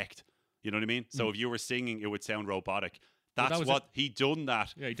correct. You know what I mean? So if you were singing, it would sound robotic. Well, That's that was what he done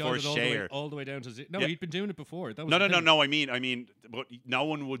that Yeah, he for done it Cher. all the way down to no. Yeah. He'd been doing it before. That was No, the no, no, thing. no. I mean, but no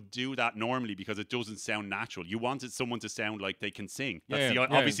one would do that normally because it doesn't sound natural. You wanted someone to sound like they can sing. That's Yeah,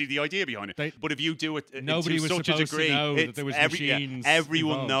 obviously the idea behind it. They- but if you do it Nobody to was such a supposed to degree, know that it's there was machines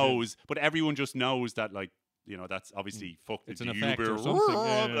everyone involved, yeah. knows, but everyone just knows that, like, that's obviously fucked. It's the an effect Uber, or something,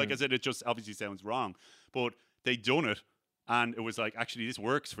 yeah. Like I said, it just obviously sounds wrong. But they done it, and it was like, actually, this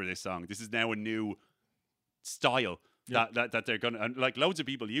works for this song. This is now a new style. Yeah. That they're gonna, and like loads of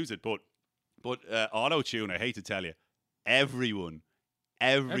people use it, but auto tune, I hate to tell you, everyone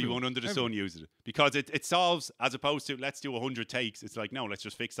under the sun uses it because it solves, as opposed to let's do 100 takes. It's like, no, let's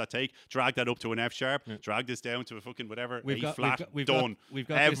just fix that take, drag that up to an F sharp, drag this down to a fucking whatever, A flat, done. We've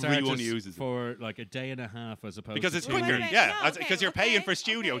got Everyone this uses it. for like a day and a half as opposed Because to it's two Well, quicker, wait, weeks. wait, yeah, because you're paying for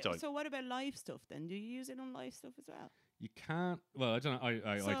studio time. So what about live stuff then? Do you use it on live stuff as well? You can't. Well, I don't know.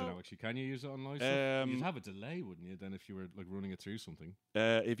 I don't know. Actually, can you use it on live stuff? You'd have a delay, wouldn't you? Then if you were like running it through something.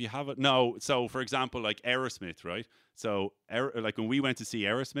 If you have it, no. So, for example, like Aerosmith, right? So, like when we went to see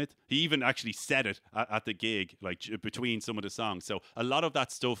Aerosmith, he even actually said it at the gig, like between some of the songs. So, a lot of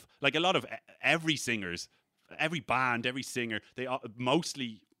that stuff, like a lot of every singers, every band, every singer, they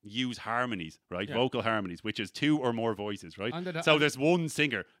mostly use harmonies, right? Yeah. Vocal harmonies, which is 2 or more voices, right? And So there's one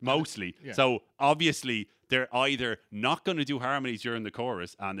singer mostly. Yeah. So obviously they're either not going to do harmonies during the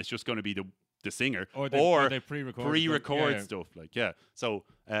chorus, and it's just going to be the singer, or they pre-record stuff, like So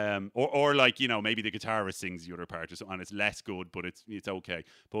or like, you know, maybe the guitarist sings the other part or something, and it's less good, but it's okay.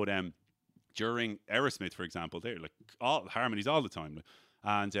 But during Aerosmith, for example, they're like all harmonies all the time,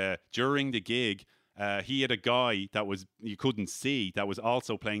 and during the gig. He had a guy that you couldn't see that was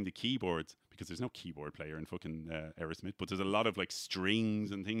also playing the keyboards, because there's no keyboard player in fucking Aerosmith, but there's a lot of like strings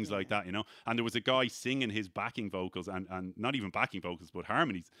and things like that, you know. And there was a guy singing his backing vocals and not even backing vocals, but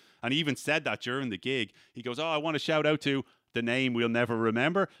harmonies. And he even said that during the gig. He goes, "Oh, I want to shout out to the name we'll never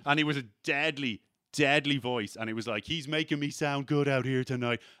remember," and he was a deadly voice, and he was like, "He's making me sound good out here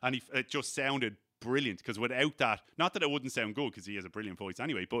tonight," and it just sounded brilliant, because without that, not that it wouldn't sound good, because he has a brilliant voice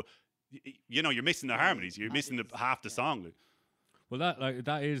anyway, but you know, you're missing the harmonies. You're missing half the song. Like. Well,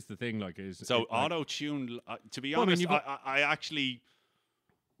 that is the thing. Like, is so auto tune. To be honest, I actually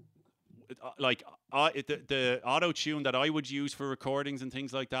like the auto tune that I would use for recordings and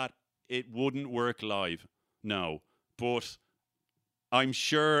things like that. It wouldn't work live, no. But I'm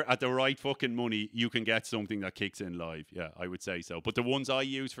sure at the right fucking money, you can get something that kicks in live. Yeah, I would say so. But the ones I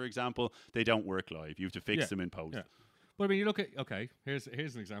use, for example, they don't work live. You have to fix them in post. Yeah. But I mean, you look at here's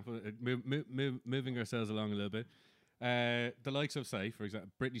an example. Moving ourselves along a little bit. The likes of, say, for example,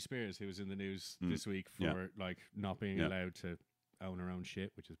 Britney Spears, who was in the news this week for like not being allowed to own her own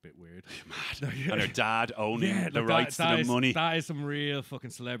shit, which is a bit weird. Mad. And her dad owning the rights to the money. That is some real fucking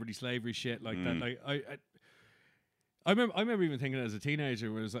celebrity slavery shit like that. Like I remember even thinking as a teenager,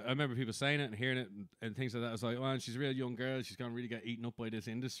 I remember people saying it and hearing it and things like that. I was like, "Man, she's a real young girl. She's gonna really get eaten up by this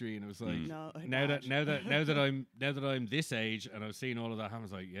industry." And it was like, now that I'm this age and I've seen all of that happen, I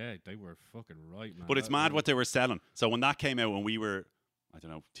was like, "Yeah, they were fucking right, man." But it's mad what they were selling. So when that came out, when we were, I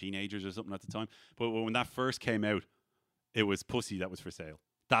don't know, teenagers or something at the time, but when that first came out, it was pussy that was for sale.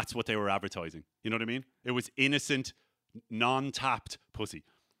 That's what they were advertising. You know what I mean? It was innocent, non-tapped pussy.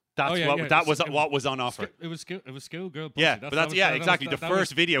 That was what was on offer. It was schoolgirl. Yeah, exactly. The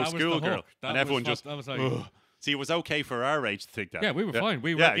first video, schoolgirl, and everyone just. I was like, see, it was okay for our age to think that. Yeah, we were fine.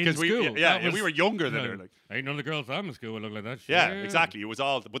 We were in school. We were younger than her. Like, ain't none of the girls I'm in school would look like that. Yeah, exactly. It was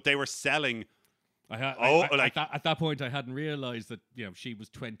all, but they were selling. At that point, I hadn't realized that she was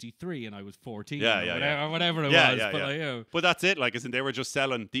 23 and I was 14. Or whatever it was. But that's it. Like, isn't they were just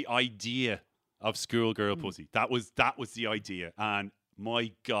selling the idea of schoolgirl pussy. That was the idea, and.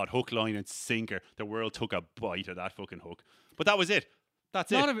 My God, hook, line, and sinker. The world took a bite of that fucking hook. But that was it.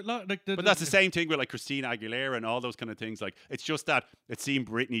 That's it. But that's the same thing with like Christina Aguilera and all those kind of things. Like, it's just that it seemed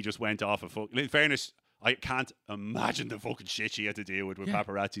Britney just went off a fuck. In fairness, I can't imagine the fucking shit she had to deal with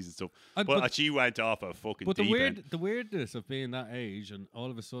paparazzis and stuff. But she went off a fucking deep end. The weirdness of being that age and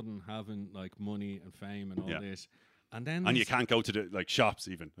all of a sudden having like money and fame and all this. And you can't go to the like shops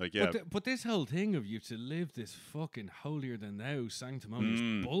even. Like But this whole thing of you to live this fucking holier than thou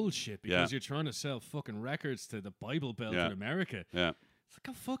sanctimonious bullshit because you're trying to sell fucking records to the Bible Belt in America. Yeah. It's like,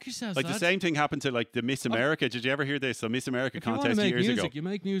 go fuck yourselves. Like the same thing happened to like the Miss America. Did you ever hear this? The Miss America contest years ago. You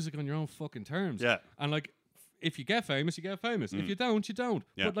make music on your own fucking terms. Yeah. And like, if you get famous, you get famous. If you don't, you don't.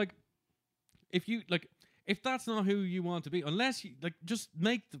 Yeah. But like, if that's not who you want to be, unless you like, just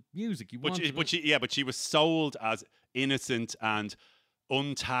make the music you want. But she was sold as innocent and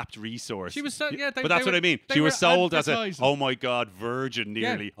untapped resource. She was but that's what I mean. She was sold as a oh my God, virgin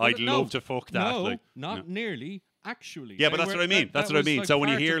nearly. I'd love to fuck that. Not nearly, actually. Yeah, but that's what I mean. That's what I mean. Like, so when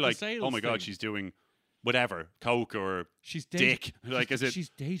you hear like, oh my God, she's doing whatever, coke or she's dick. Like, is it? She's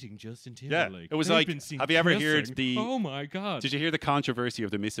dating Justin Timberlake. It was like, have you ever heard the? Oh my God! Did you hear the controversy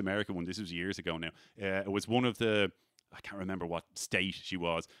of the Miss America one? This was years ago now. It was one of the, I can't remember what state she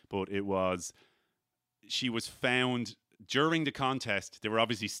was, but she was found during the contest. They were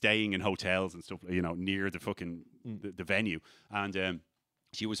obviously staying in hotels and stuff, near the fucking the venue, and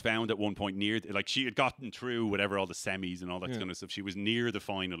she was found at one point near, like she had gotten through whatever all the semis and all that kind of stuff. She was near the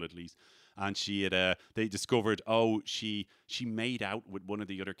final at least. And she had, they discovered, she made out with one of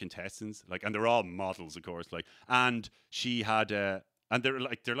the other contestants, like, and they're all models, of course, like, and she had, and they're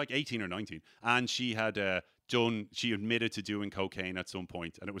like 18 or 19, and she had she admitted to doing cocaine at some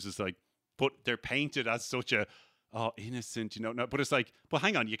point, and it was just like, but they're painted as such a oh, innocent, you know. No, but it's like, but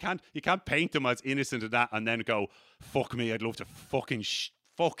hang on, you can't paint them as innocent of that and then go, fuck me, I'd love to fucking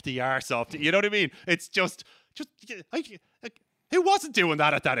fuck the arse off. You know what I mean? It's just like, who wasn't doing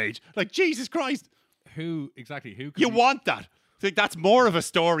that at that age? Like, Jesus Christ. Who exactly? Who could You be- want that? Think that's more of a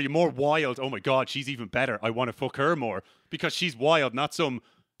story, more wild. Oh my God, she's even better. I want to fuck her more because she's wild, not some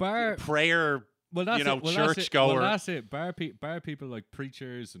bar? prayer, Well, that's you know, it. Well, that's church it. goer. Well, that's it. Bar people like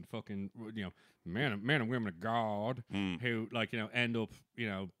preachers and fucking, you know, men and women of God who, like, you know, end up, you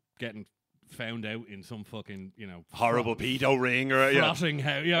know, getting found out in some fucking, you know, Horrible pedo ring or frotting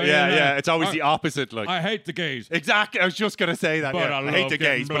house. yeah. It's always the opposite. Like I hate the gays. exactly. I was just gonna say that. But Yeah. I I hate love the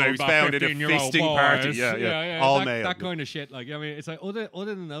gays, getting but I was blown by found at a 15-year-old fisting party. boys. Yeah. All that, male. that kind of shit. Like, I mean, it's like other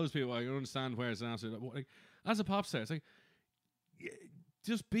than those people, I can understand where it's an answer. Like, as a pop star, it's like,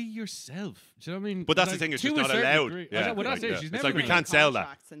 just be yourself. Do you know what I mean? But that's like, the thing, it's to just a not certain allowed. degree. Yeah, Well, that's like, it. yeah. She's It's never like we gonna- can't sell that.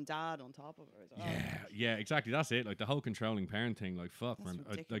 Contracts and dad on top of her. as well. Yeah, exactly. That's it. Like the whole controlling parent thing. Like, fuck, That's man.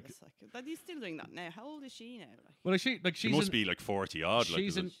 ridiculous. Like, But he's still doing that now. How old is she now? Like, well, she's She must be like 40 odd. Like,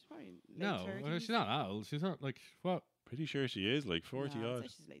 she's is it- an- she's probably late no, 30s. she's not that old. She's not like what? pretty sure she is like 40 No, I'd odd. say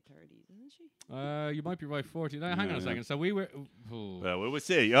she's late 30s, isn't she? You might be right. 40. Now, hang on a Yeah. second. So we were. Oh. Well, we'll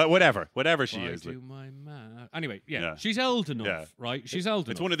see. Whatever she Why is. do Like, my math? Anyway, yeah, Yeah. she's old enough, Yeah. right? She's old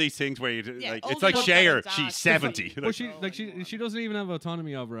enough. it's one of these things where you Yeah, like. old It's like enough Cher. that her She's dad 70. can- But Like, she, Oh, like, I know. she doesn't even have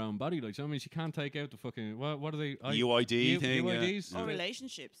autonomy over her own body. Like, so, I mean, she can't take out the fucking what are they? UID thing. Yeah. UIDs. Or The-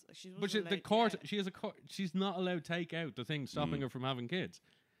 relationships. Like, she But she, the court, she has a court. She's not allowed to take out the thing stopping her from having kids.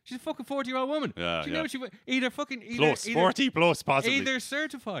 She's a fucking 40-year-old woman. Yeah, She yeah. knows she either fucking Plus 40 plus possibly. Either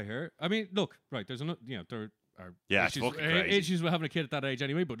certify her. I mean, look, right. There's another. You know, there are Yeah, it's issues, fucking crazy. issues with having a kid at that age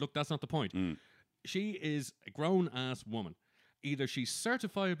anyway. But look, that's not the point. She is a grown ass woman. Either she's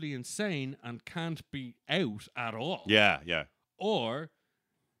certifiably insane and can't be out at all. Yeah. Or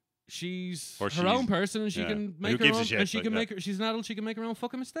she's Or her she's- own person and she yeah. can Who make her gives a own shit, and she like, can yeah. make her she's an adult, she can make her own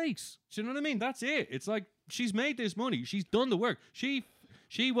fucking mistakes. Do you know what I mean? That's it. It's like she's made this money. She's done the work. She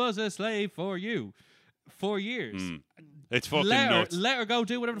was a slave for you for years. It's fucking Let nuts. her go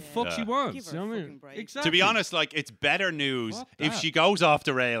do whatever the fuck Yeah. she wants. Give her You know a what I mean? fucking break. Exactly. To be honest, like, it's better news Fuck if that. she goes off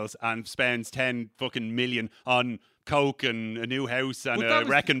the rails and spends 10 fucking million on coke and a new house and But that a was-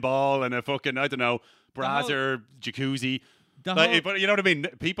 wrecking ball and a fucking, I don't know, brazier, jacuzzi. the Like, whole- but you know what I mean?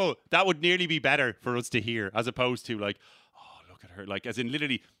 People, that would nearly be better for us to hear as opposed to like, oh, look at her. Like, as in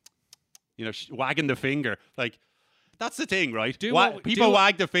literally, you know, wagging the finger. Like, that's the thing, right? Do What, what- people do what-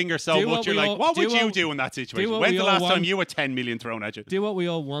 wag the finger so do much. what You're we like, all- what do would you what- do in that situation? what When's we the all last time want- you had 10 million thrown at you? do what we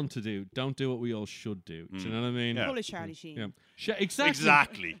all want to do. Don't do what we all should do. Do you know what I mean? Yeah. Probably Charlie Sheen. Yeah. Exactly.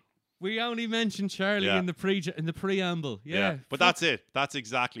 Exactly. We only mentioned Charlie Yeah. in the preamble. Yeah. But Fuck. that's it. That's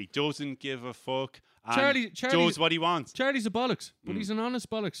exactly. Doesn't give a fuck. And Charlie's- does what he wants. Charlie's a bollocks, but he's an honest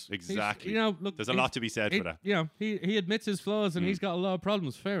bollocks. He's- Exactly. you know, look, There's a lot to be said for that. You know, he admits his flaws and he's got a lot of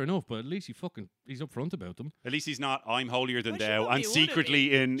problems. Fair enough, but at least he's upfront about them. At least he's not, I'm holier than Well, she thou, probably and would have secretly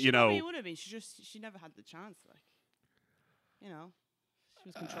been. in, She you probably know. would have been. She never had the chance. Like, you know, she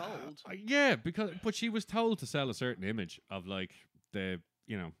was controlled. Yeah, but she was told to sell a certain image of like the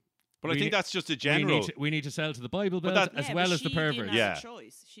But I we think ne- that's just a general. We need to sell to the Bible But Belt that- as Yeah, well but as the she pervert. didn't have Yeah. a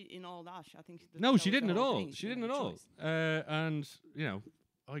choice. She in all that. I think. No, that she was didn't the at whole all. thing. She didn't at have a all. choice. And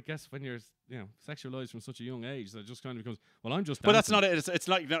I guess when you're sexualized from such a young age, that just kind of becomes I'm just. But that's dancing. not it. It's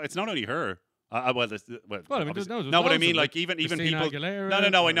like, no, it's not only her. Well, Well, I mean, obviously- there's no, but I loads mean, of, like, even Christina people.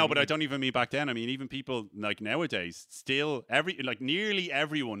 Aguilera, No, I know, but I don't even mean back then. I mean, even people like nowadays, still nearly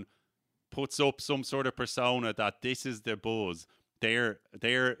everyone puts up some sort of persona that this is their buzz, their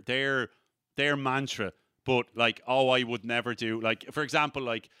mantra. But like, oh, I would never do. Like, for example,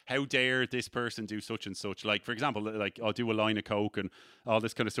 like, how dare this person do such and such? Like, for example, like, I'll do a line of coke and all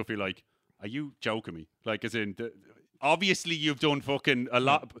this kind of stuff. You're like, are you joking me? Like, as in, obviously you've done fucking a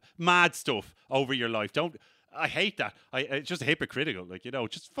lot mad stuff over your life. I hate that. It's just hypocritical. Like, you know,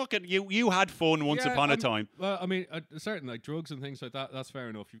 just fucking you had fun once upon a time. Well, I mean, certain like drugs and things like that. That's fair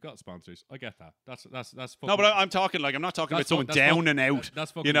enough. You've got sponsors. I get that. That's fucking, No, but I'm talking like, I'm not talking about That's someone that's down fuck- and out.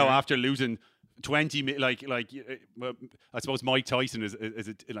 that's fucking you know, weird. after losing 20 well, I suppose Mike Tyson is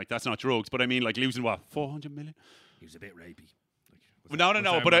like, that's not drugs, but I mean, like, losing what, 400 million? He was a bit rapey.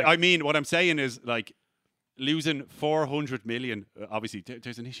 No. But I mean, what I'm saying is, like, losing 400 million. Obviously,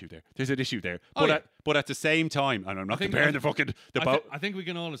 there's an issue there. Oh, yeah. But at the same time, and I'm not think comparing I- the fucking the I, boat. I think we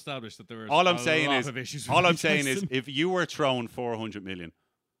can all establish that there is All I'm a saying lot is, of issues. all with I'm Mike saying is, Tyson. if you were thrown 400 million,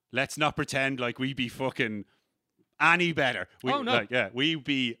 let's not pretend like we be fucking any better. Oh, no. We'd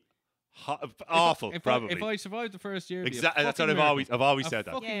be awful, if probably. if I survived the first year, it'd be a Exactly. That's what fucking I've miracle. always A said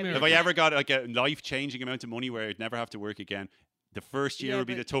that. fucking Yeah, If miracle. I ever got like a life-changing amount of money where I'd never have to work again, The first year Yeah, would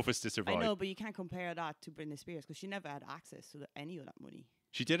be the but toughest to survive. I know, but you can't compare that to Britney Spears because she never had access to any of that money.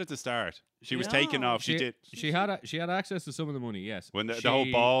 She did at the start. She was No. taken off. She did. She had access to some of the money. Yes, When the whole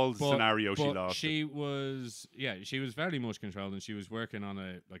ball but- scenario, she but lost. She was she was very much controlled, and she was working on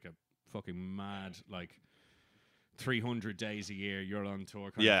a fucking mad 300 days a year. You're on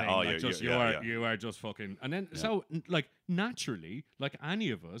tour. Kind Yeah, of thing. oh, Like, yeah, just yeah, you are just fucking. And then naturally, like any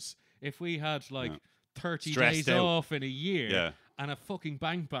of us, if we had 30 Stressed days out. off in a year. Yeah. And a fucking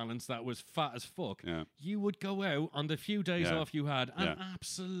bank balance that was fat as fuck, Yeah. you would go out on the few days Yeah. off you had and Yeah.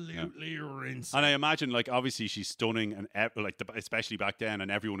 absolutely rinse. And I imagine, obviously, she's stunning, and especially back then,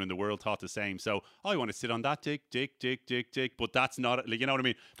 and everyone in the world thought the same. So I want to sit on that dick, but that's not, you know what I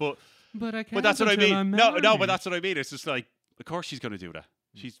mean? But But that's what I until mean. I'm No, but married. that's what I mean. It's just of course she's going to do that.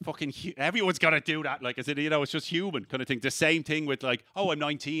 She's fucking. Everyone's got to do that. It's just human kind of thing. The same thing with I'm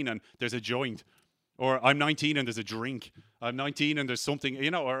 19 and there's a joint. Or I'm 19 and there's a drink. I'm 19 and there's something,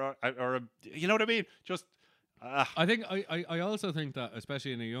 you know what I mean? Just, I think I also think that,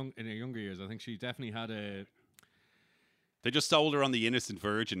 especially in her younger years, I think she definitely had a they just sold her on the innocent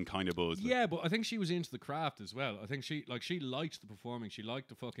virgin kind of buzz. yeah, but I think she was into the craft as well. I think she liked the performing, she liked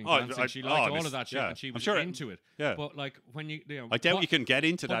the fucking Oh, dancing, she liked all of that shit, yeah. and she I'm was sure into it. yeah. But when you know, I doubt what- you can get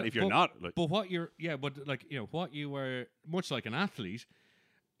into that but- if you're but- not. But what you're but what you were, much like an athlete,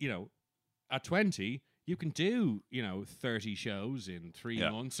 at 20 you can do 30 shows in 3 Yeah,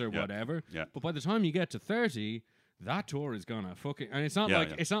 months or yeah, whatever. yeah. But by the time you get to 30, that tour is gonna fucking, and it's not Yeah, like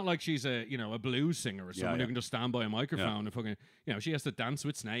yeah. it's not like she's a a blues singer or someone yeah. who can just stand by a microphone and fucking she has to dance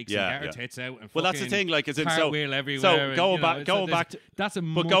with snakes Yeah, and get her yeah. tits out and Well, that's the fucking thing. As in, cartwheel everywhere. So and, going back, it's going there's- back to, that's a but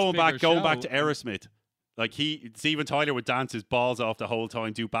much going back bigger to show. Aerosmith. Steven Tyler would dance his balls off the whole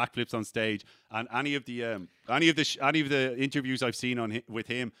time, do backflips on stage, and any of the interviews I've seen with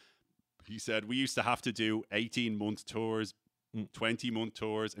him, he said we used to have to do 18-month tours, 20-month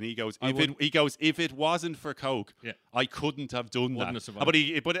tours, and he goes, if it wasn't for coke, Yeah. I couldn't have done Wouldn't have that.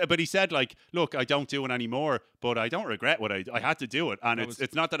 survived. But he said look, I don't do it anymore, but I don't regret what I had to do it, and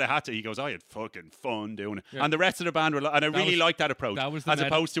it's not that I had to. He goes, I had fucking fun doing it, Yeah. and the rest of the band were, and I really liked that approach, That was the as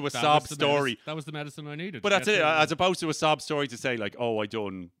opposed to a that sob was the story. that was the medicine I needed. But to that's get it. through As opposed to a sob story to say I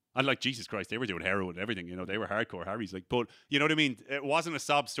done. And Jesus Christ, they were doing heroin and everything. They were hardcore Harrys. But you know what I mean? It wasn't a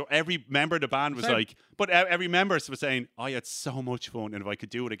sob story. Every member of the band was Same. but every member was saying, I had so much fun, and if I could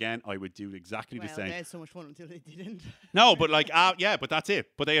do it again, I would do exactly the Well, same. they had so much fun until they didn't. No, but yeah, but that's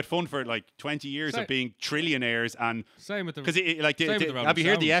it. But they had fun for 20 years Same. of being trillionaires, and Same with the because same with the Rolling have you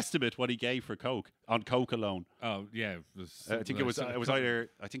heard the Stones. estimate what he gave for coke on coke alone? Oh yeah, it was, I think it was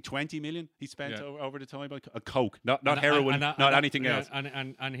either 20 million he spent Yeah. over the time on coke, not And- heroin, and- and- not and- anything yeah, else.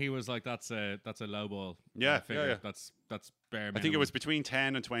 And he was like, that's a low ball. Yeah, figure. yeah. That's bare. I think it was between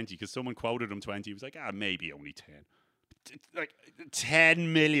 10 and 20 because someone quoted him 20. He was like, maybe only 10.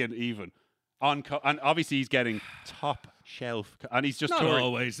 10 million even. And obviously he's getting top shelf. And he's just Not touring.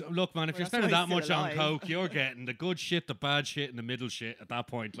 always. Look, man, if Well, you're that's spending why that he's much still on alive. coke, you're getting the good shit, the bad shit, and the middle shit at that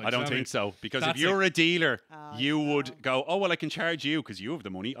point. I don't think so. Because if That's you're a dealer, Ah, you no. would go, oh, well, I can charge you because you have the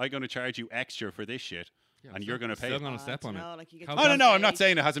money. I'm going to charge you extra for this shit. and you're going to pay Still it. going to step on it. Like you get Coke Oh, Got no, I'm not paid.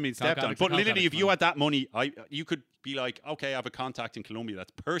 saying it hasn't been stepped Got on. it, But Coke Got literally, it, if you fine. had that money, you could be like, okay, I have a contact in Colombia that's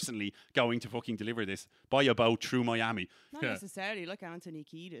personally going to fucking deliver this by a boat through Miami. Not Yeah. necessarily. Like Anthony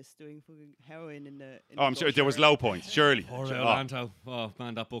Kiedis doing fucking heroin in the. Oh, I'm sure there was low points, surely. Poor Sure. Orlando. Oh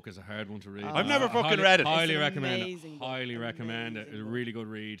man, that book is a hard one to read. I've never fucking highly, read it. Highly It's an recommend it. amazing book. Highly recommend it. Amazing It's a book. really good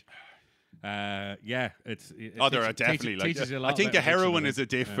read. Yeah, it Oh, there are teaches- definitely teaches you a I lot think about the addiction, heroin I is a think.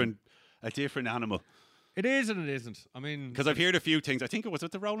 different animal. It is and it isn't. I mean, Because I've heard a few things. I think it was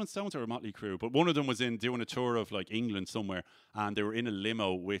with the Rolling Stones or a Motley Crue, but one of them was doing a tour of like England somewhere, and they were in a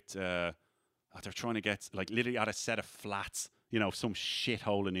limo with. They're trying to get literally at a set of flats, some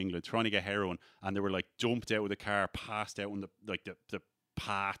shithole in England, trying to get heroin, and they were like dumped out of the car, passed out on the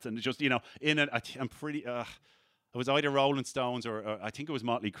path, and just in it. I'm pretty. It was either Rolling Stones or I think it was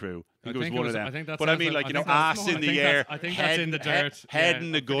Motley Crue. I think it was one of them. I think that but I sounds mean, like- like, I think that's- ass I in think the that's- air. I think that's in the dirt. Head Yeah,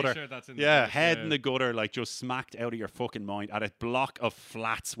 in the I'm pretty gutter. sure that's in the Yeah, dirt, head yeah. in the gutter, like just smacked out of your fucking mind at a block of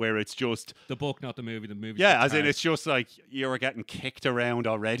flats where it's just. the book, not the movie. The movie. Yeah, as in it's just like you're getting kicked around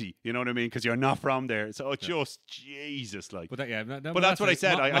already. You know what I mean? Because you're not from there. So it's just Jesus, like. But that, yeah, that, But that's what I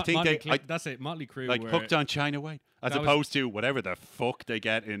said. I think that's it. Motley Crue. like were- hooked on China White, as That was- opposed to whatever the fuck they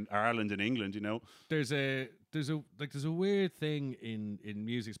get in Ireland and England. There's a weird thing in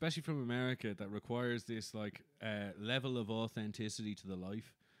music, especially from America, that requires this level of authenticity to the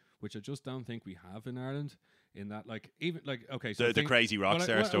life, which I just don't think we have in Ireland. In that, okay, so The crazy rock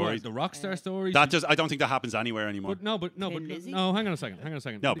star stories. the rock star stories. I don't think that happens anywhere anymore. But no, Thin Lizzy? no. Hang on a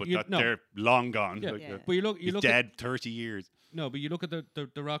second. No, but they're long gone. Yeah. Like, Yeah. But you look he's at dead 30 years. No, but you look at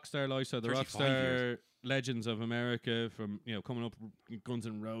the rock star lifestyle, the rock 35 years. star legends of America from coming up, Guns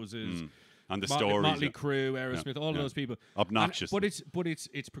N' Roses, And the Motley, stories. Motley yeah. Crue, Aerosmith, all of those people. Obnoxious. But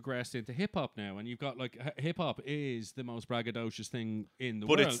it's progressed into hip hop now, and you've got like hip hop is the most braggadocious thing in the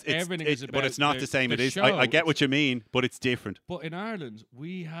But world. Everything is about but it's not the same. The It is. show. I get what you mean, but it's different. But in Ireland,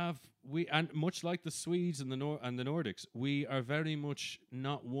 and much like the Swedes and the Nordics, we are very much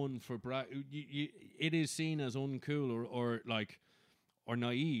not one for it is seen as uncool or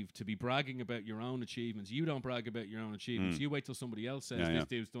naive to be bragging about your own achievements. You don't brag about your own achievements. You wait till somebody else says this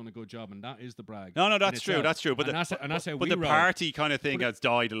dude's done a good job, and that is the brag. No, that's true. That's true. But that's how but we the roll. party kind of thing has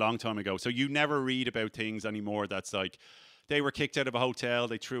died a long time ago. So you never read about things anymore. That's like they were kicked out of a hotel.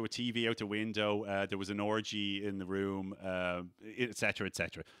 They threw a TV out the window. There was an orgy in the room, etc.,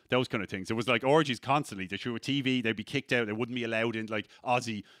 etc. Those kind of things. It was like orgies constantly. They threw a TV. They'd be kicked out. They wouldn't be allowed in. Like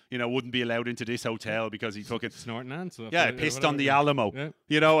Ozzy, wouldn't be allowed into this hotel because he took it. Snorting ants. Yeah, pissed on the Alamo.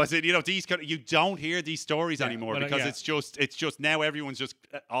 Yeah. I said, these you don't hear these stories anymore because it's just now everyone's just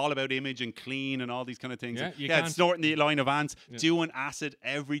all about image and clean and all these kind of things. It's snorting the line of ants, doing acid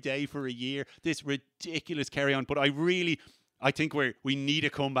every day for a year. This ridiculous carry on. But I think we need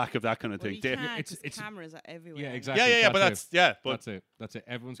a comeback of that kind of thing. It's cameras are everywhere. Yeah, exactly. Yeah, but that's it.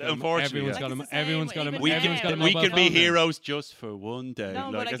 Everyone's got unfortunately, everyone's got a we can be heroes just for one day.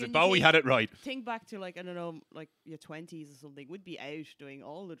 No, but like Bowie had it right. Think back to I don't know, like your 20s or something. We'd be out doing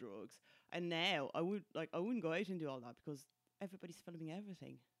all the drugs, and now I wouldn't go out and do all that because everybody's filming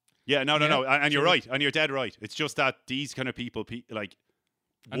everything. Yeah, no, and you're right, and you're dead right. It's just that these kind of people like.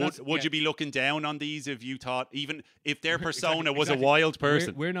 Would you be looking down on these if you thought, even if their persona was a wild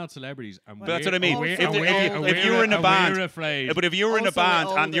person? We're not celebrities. But that's what I mean. If you were in a band, afraid. But if you were in a band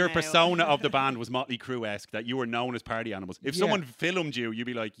and your now. persona of the band was Motley Crue-esque, that you were known as party animals, if someone filmed you, you'd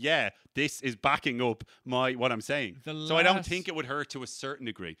be like, yeah, this is backing up what I'm saying. So I don't think it would hurt to a certain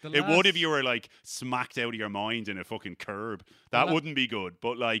degree. It would if you were like smacked out of your mind in a fucking curb. That wouldn't be good.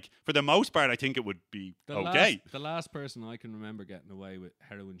 But like for the most part, I think it would be okay. The last person I can remember getting away with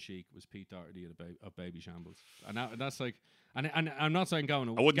heroin chic was Pete Doherty of Baby Shambles, and that's like, and I'm not saying going.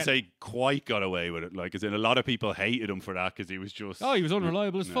 I wouldn't say quite got away with it, like, as in a lot of people hated him for that because he was just. Oh, he was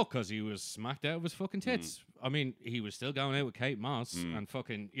unreliable as fuck because he was smacked out of his fucking tits. I mean, he was still going out with Kate Moss and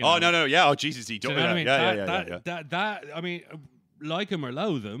fucking. Oh no, yeah, oh Jesus, he done that. Yeah. That I mean, like him or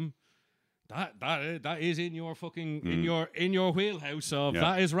loathe him. That is in your fucking in your wheelhouse of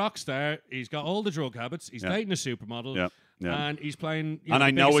that is Rockstar. He's got all the drug habits. He's dating a supermodel. And he's playing. And I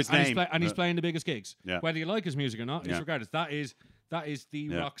know his name. He's playing the biggest gigs. Yeah. Whether you like his music or not, regardless. That is the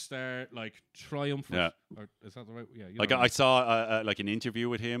Rockstar like triumphant. Or is that the right? Yeah. Like I saw like an interview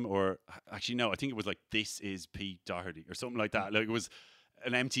with him, or actually no, I think it was like "This is Pete Doherty" or something like that. Like it was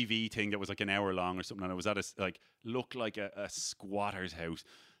an MTV thing that was like an hour long or something, and it was at looked like a squatter's house.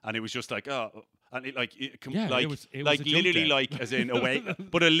 And it was just like, and it was literally like as in away,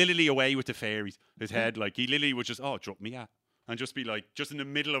 but literally away with the fairies. His head, like he literally would just drop me at, and just be like, just in the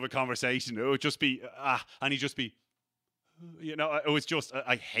middle of a conversation, it would just be and he'd just be, it was just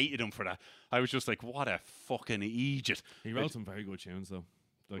I hated him for that. I was just like, what a fucking idiot. He wrote some very good tunes though.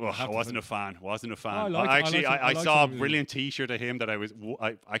 I wasn't a fan. I saw a brilliant T-shirt of him that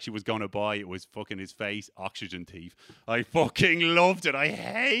I actually was going to buy. It was fucking his face, Oxygen Thief. I fucking loved it. I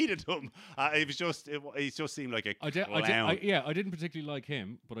hated him. It just seemed like a clown. I didn't particularly like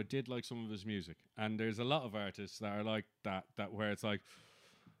him, but I did like some of his music. And there's a lot of artists that are like that where it's like,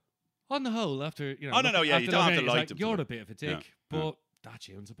 on the whole, after you don't have to like them. You're a bit of a dick, but. That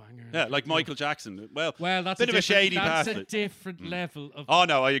tune's a banger. Yeah, like Michael Jackson. Well, that's bit of a shady bastard. bastard. That's a different level of. Oh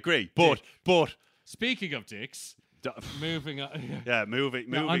no, I agree. But speaking of dicks, moving on. Yeah,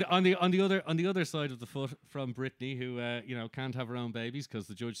 moving. On the other side of the foot from Britney, who can't have her own babies because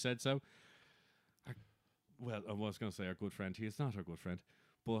the judge said so. I was going to say our good friend. He is not our good friend,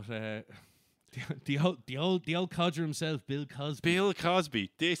 but. The old codger himself, Bill Cosby. Bill Cosby.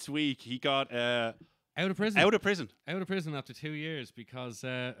 This week he got out of prison. Out of prison after 2 years because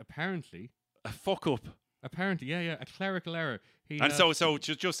apparently a fuck up. Apparently, a clerical error. So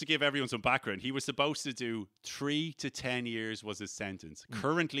just to give everyone some background, he was supposed to do 3 to 10 years was his sentence.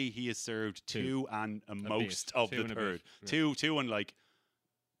 Currently, he has served 2 and most of the third. Two and like,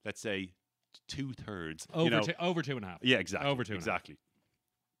 let's say 2/3. Over 2.5. Yeah, exactly. Over 2.5. Exactly.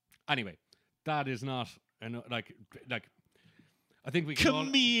 Anyway, that is not like. I think we can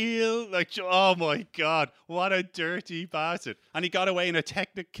Camille, oh my God, what a dirty bastard. And he got away in a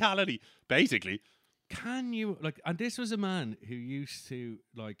technicality, basically. Can you, and this was a man who used to,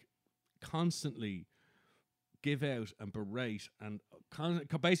 constantly give out and berate and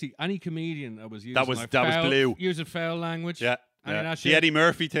basically any comedian that was using That was foul, Blue. using foul language. Yeah. Any of that The shit. Eddie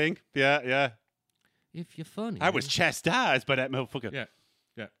Murphy thing. Yeah. If you're funny. That was chastised by that motherfucker. Yeah.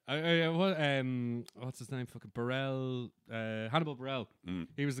 What's his name? Fucking Burrell. Hannibal Burrell.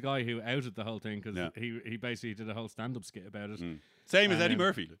 He was the guy who outed the whole thing because he basically did a whole stand-up skit about it. Same as Eddie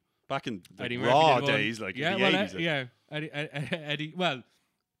Murphy. Back in the Eddie raw Murphy did one. days, like Yeah, in the well, 80s. Eddie.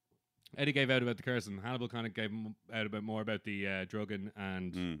 Eddie gave out about the cursing. Hannibal kind of gave out about more about the drugging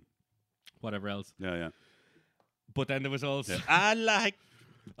and whatever else. Yeah. But then there was also I like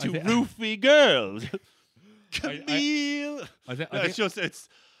to thi- roofie girls. Camille. I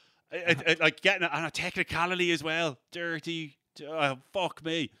It's like getting on a technicality as well. Dirty. Fuck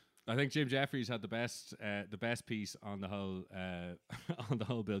me. I think Jim Jeffries had the best piece on the whole on the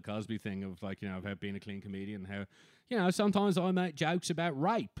whole Bill Cosby thing of like, you know, about being a clean comedian, how, you know, sometimes I make jokes about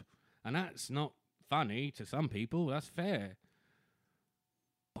rape and that's not funny to some people, that's fair,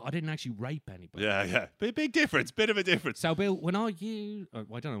 but I didn't actually rape anybody. Yeah. Big difference. Bit of a difference. So Bill, when I use,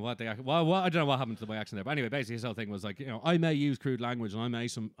 I don't know what I don't know what happened to my accent there, but anyway, basically his whole thing was like, you know, I may use crude language and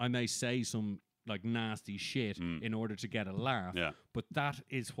I may say some like nasty shit in order to get a laugh. Yeah. But that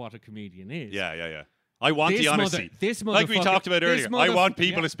is what a comedian is. Yeah. I want the honesty. Like we motherfucker- talked about this earlier. I want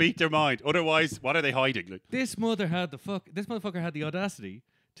people yeah. to speak their mind. Otherwise, what are they hiding? Like, This motherfucker had the audacity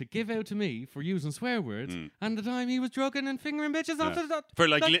to give out to me for using swear words and the time he was drugging and fingering bitches after that. for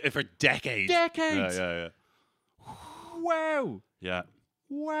for decades. Decades. Yeah.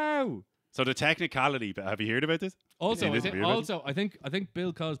 Wow. So the technicality, but have you heard about this? Also, In I this think, beer I think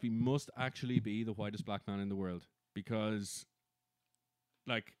Bill Cosby must actually be the whitest black man in the world because,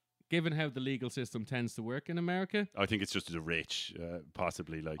 like, given how the legal system tends to work in America, I think it's just the rich,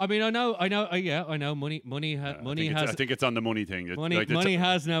 possibly. Like, I mean, I know. Money I think it's on the money thing. Money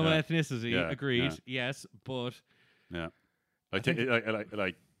has no yeah. ethnicity. Yeah, Agreed. yeah. Yes, but yeah. I think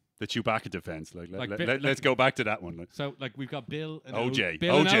like the Chewbacca defense. Like Let's go back to that one. Like. so, like, we've got Bill and OJ.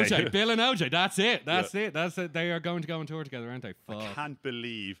 Bill and OJ. OJ. Bill and OJ. That's it. That's it. They are going to go on tour together, aren't they? Fuck. I can't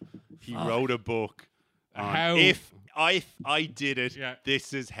believe he wrote a book. On How- if I did it, Yeah.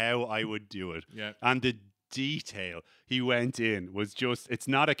 this is how I would do it. Yeah. And the detail he went in was it's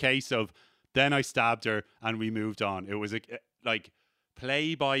not a case of then I stabbed her and we moved on. It was like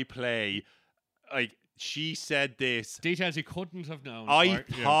play by play. Like, she said this. Details he couldn't have known. I or-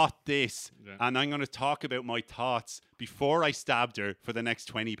 yeah. thought this, Yeah. and I'm going to talk about my thoughts before I stabbed her for the next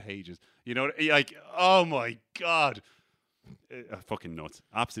 20 pages. You know, like, oh my God. Fucking nuts.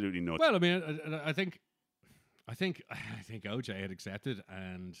 Absolutely nuts. Well, I mean, I think OJ had accepted,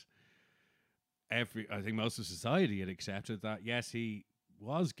 and I think most of society had accepted that yes, he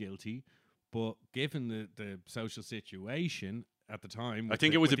was guilty, but given the social situation at the time, I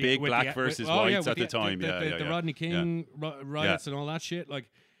think it was a big black versus whites at the time. The Rodney King riots and all that shit. Like,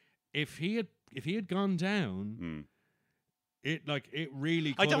 if he had gone down, it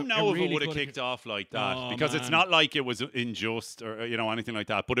really. I don't know if really it would have could've kicked off like that Oh, because it's man. not like it was unjust or anything like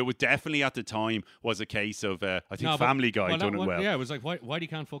that. But it was definitely at the time was a case of I think No, but- Family Guy done it well. Yeah, it was like, why do you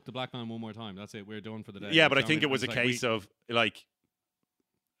can't fuck the black man one more time? That's it. We're done for the day. Yeah, but I So, think mean, it was a like, case of like,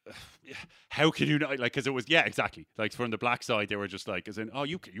 how can you not, like, because it was exactly like from the black side they were just like as in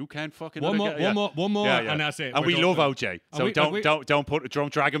you can't fucking one more, Yeah. and that's it. And We're we done. love OJ, so we-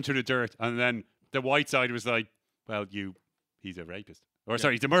 don't drag him to the dirt. And then the white side was like, well, he's a rapist. Or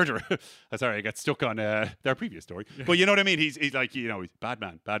sorry, he's a murderer. Sorry, I got stuck on their previous story. But you know what I mean? He's like, he's bad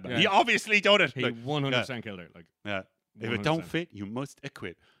man. Yeah. He obviously done it. He Like, 100% killed her. Like, yeah. If it don't 100%. fit, you must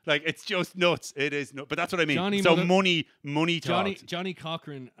acquit. Like, it's just nuts. It is nuts. But that's what I mean. Johnny So Mother- money talks. Johnny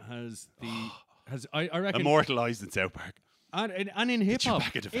Cochran I reckon Immortalized in South Park. and in hip hop,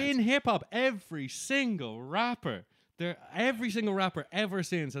 Chewbacca defense. in hip hop, every single rapper ever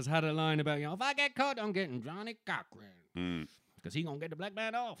since has had a line about, if I get caught, I'm getting Johnny Cochran because he gonna get the black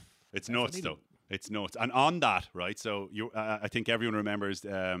man off. It's That's what nuts, he though. do. It's nuts. And on that, right? So I think everyone remembers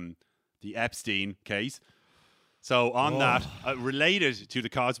the Epstein case. So on that, related to the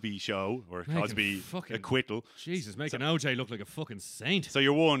Cosby show or Making Cosby fucking- acquittal. Jesus, making OJ look like a fucking saint. So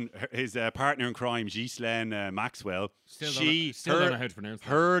your one, his partner in crime, Ghislaine Maxwell. Still don't know how to pronounce that.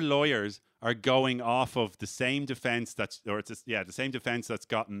 her lawyers are going off of the same defense the same defense that's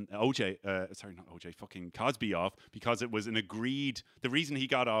gotten fucking Cosby off, because it was an agreed. The reason he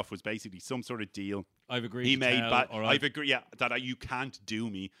got off was basically some sort of deal. I've agreed. He to made, tell, but or I've agreed, that you can't do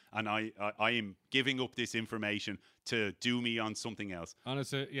me, and I am giving up this information to do me on something else.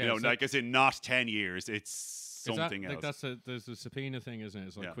 honestly, yeah. You know, so- like as in not 10 years, it's something else. There's a subpoena thing, isn't it?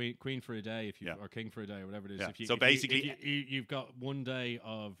 It's like queen for a day, if you or king for a day, or whatever it is. Yeah. If you, So basically, you've got 1 day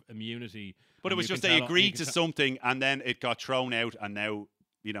of immunity. But it was just they agreed to something, and then it got thrown out, and now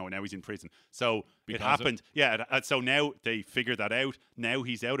now he's in prison. So it happened. So now they figured that out. Now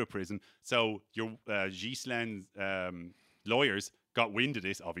he's out of prison. So your Ghislaine's lawyers got wind of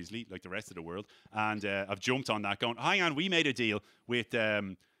this, obviously, like the rest of the world, and have jumped on that, going, hang on, we made a deal with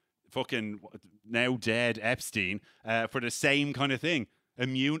fucking now dead Epstein for the same kind of thing.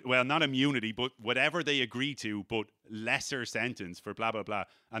 Well, not immunity, but whatever they agreed to, but lesser sentence for blah, blah, blah.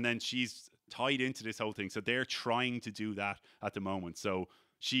 And then she's tied into this whole thing. So they're trying to do that at the moment. So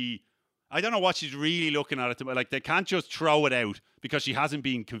I don't know what she's really looking at. Like, they can't just throw it out because she hasn't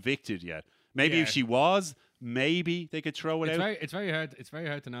been convicted yet. Maybe if she was, maybe they could throw it out. It's very hard. It's very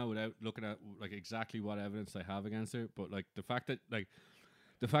hard to know without looking at like exactly what evidence they have against her. But like the fact that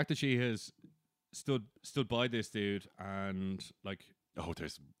she has stood by this dude and like oh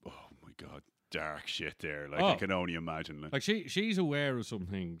my god, dark shit there. Like I can only imagine. Like she's aware of some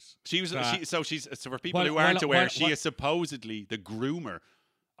things. So for people who aren't aware, she is supposedly the groomer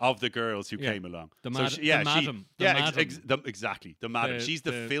of the girls who came along. The madam. Exactly. The madam. She's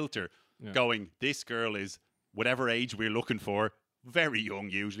the filter going, this girl is whatever age we're looking for, very young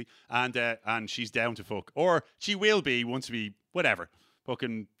usually, and she's down to fuck. Or she will be once we, whatever.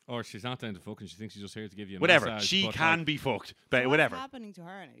 Fucking. Or she's not down to fucking, she thinks she's just here to give you a whatever. massage. She can be fucked. But whatever. What's happening to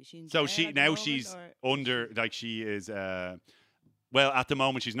her now? Is she in so jail she's under, like she is, well, at the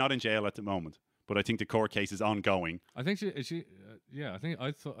moment, she's not in jail at the moment. But I think the court case is ongoing. I think I think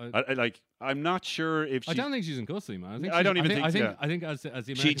I thought. I'm not sure if she. I don't think she's in custody, man. I don't even think. I think as the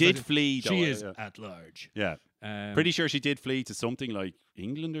American she did flee. Though, she is at large. Yeah, pretty sure she did flee to something like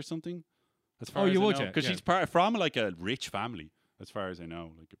England or something. As far as I know, because she's from like a rich family, as far as I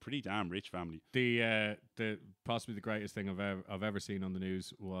know, like a pretty damn rich family. The possibly the greatest thing I've ever seen on the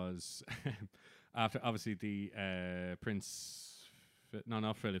news was after obviously the Prince. No,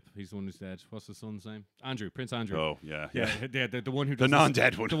 not Philip. He's the one who's dead. What's the son's name? Andrew. Prince Andrew. Oh, yeah. The one who the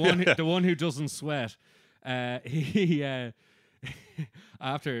non-dead one. The one who doesn't sweat. He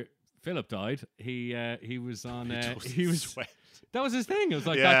after Philip died, he was on. He was sweat. That was his thing. It was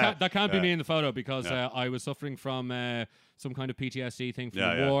like that can't be me in the photo because I was suffering from some kind of PTSD thing from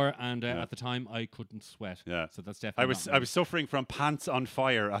the war, and at the time I couldn't sweat. Yeah, so that's definitely. I was suffering from pants on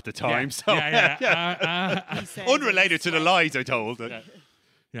fire at the time. So unrelated to the lies I told.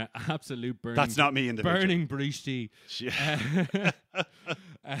 Yeah, absolute burning. That's not me in the burning breechty.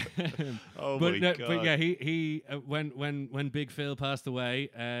 Oh my god! But yeah, he when Big Phil passed away,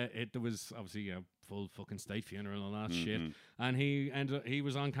 there was obviously full fucking state funeral and all that shit, and he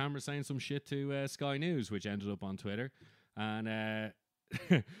was on camera saying some shit to Sky News, which ended up on Twitter, and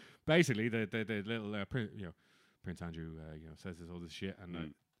basically the little Prince Andrew says all this shit,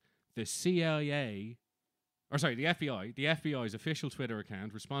 and the CIA. Or sorry, the FBI. The FBI's official Twitter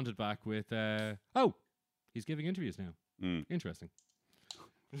account responded back with, he's giving interviews now. Interesting.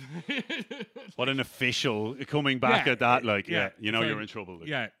 What an official coming back at that. Like, you're in trouble. Like.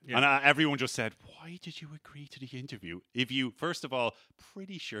 Yeah. And everyone just said, why did you agree to the interview? If you, first of all,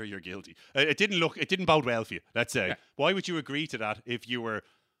 pretty sure you're guilty. It didn't bode well for you, let's say. Yeah. Why would you agree to that if you were,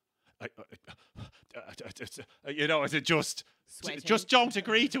 is it just don't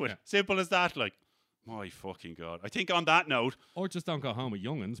agree to it? Simple as that, like. My fucking god! I think on that note, or just don't go home with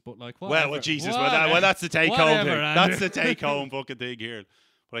young'uns. But like, whatever, well, Jesus, that's the take home thing. That's the take home fucking thing here.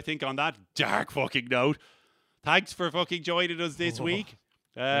 But I think on that dark fucking note, thanks for fucking joining us this week.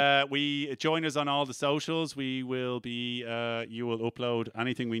 We join us on all the socials. We will be. You will upload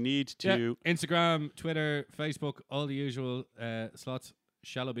anything we need to Instagram, Twitter, Facebook, all the usual slots.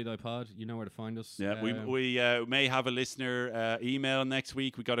 Shall Be Thy Pod, you know where to find us. Yeah, we may have a listener email next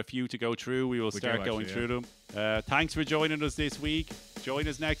week. We got a few to go through. We will start going through them. Thanks for joining us this week. Join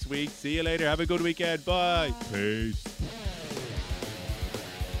us next week. See you later. Have a good weekend. Bye. Peace.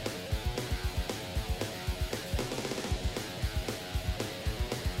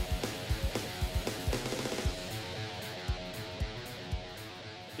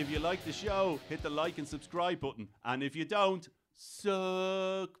 If you like the show, hit the like and subscribe button. And if you don't,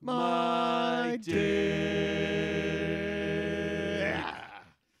 suck my dick.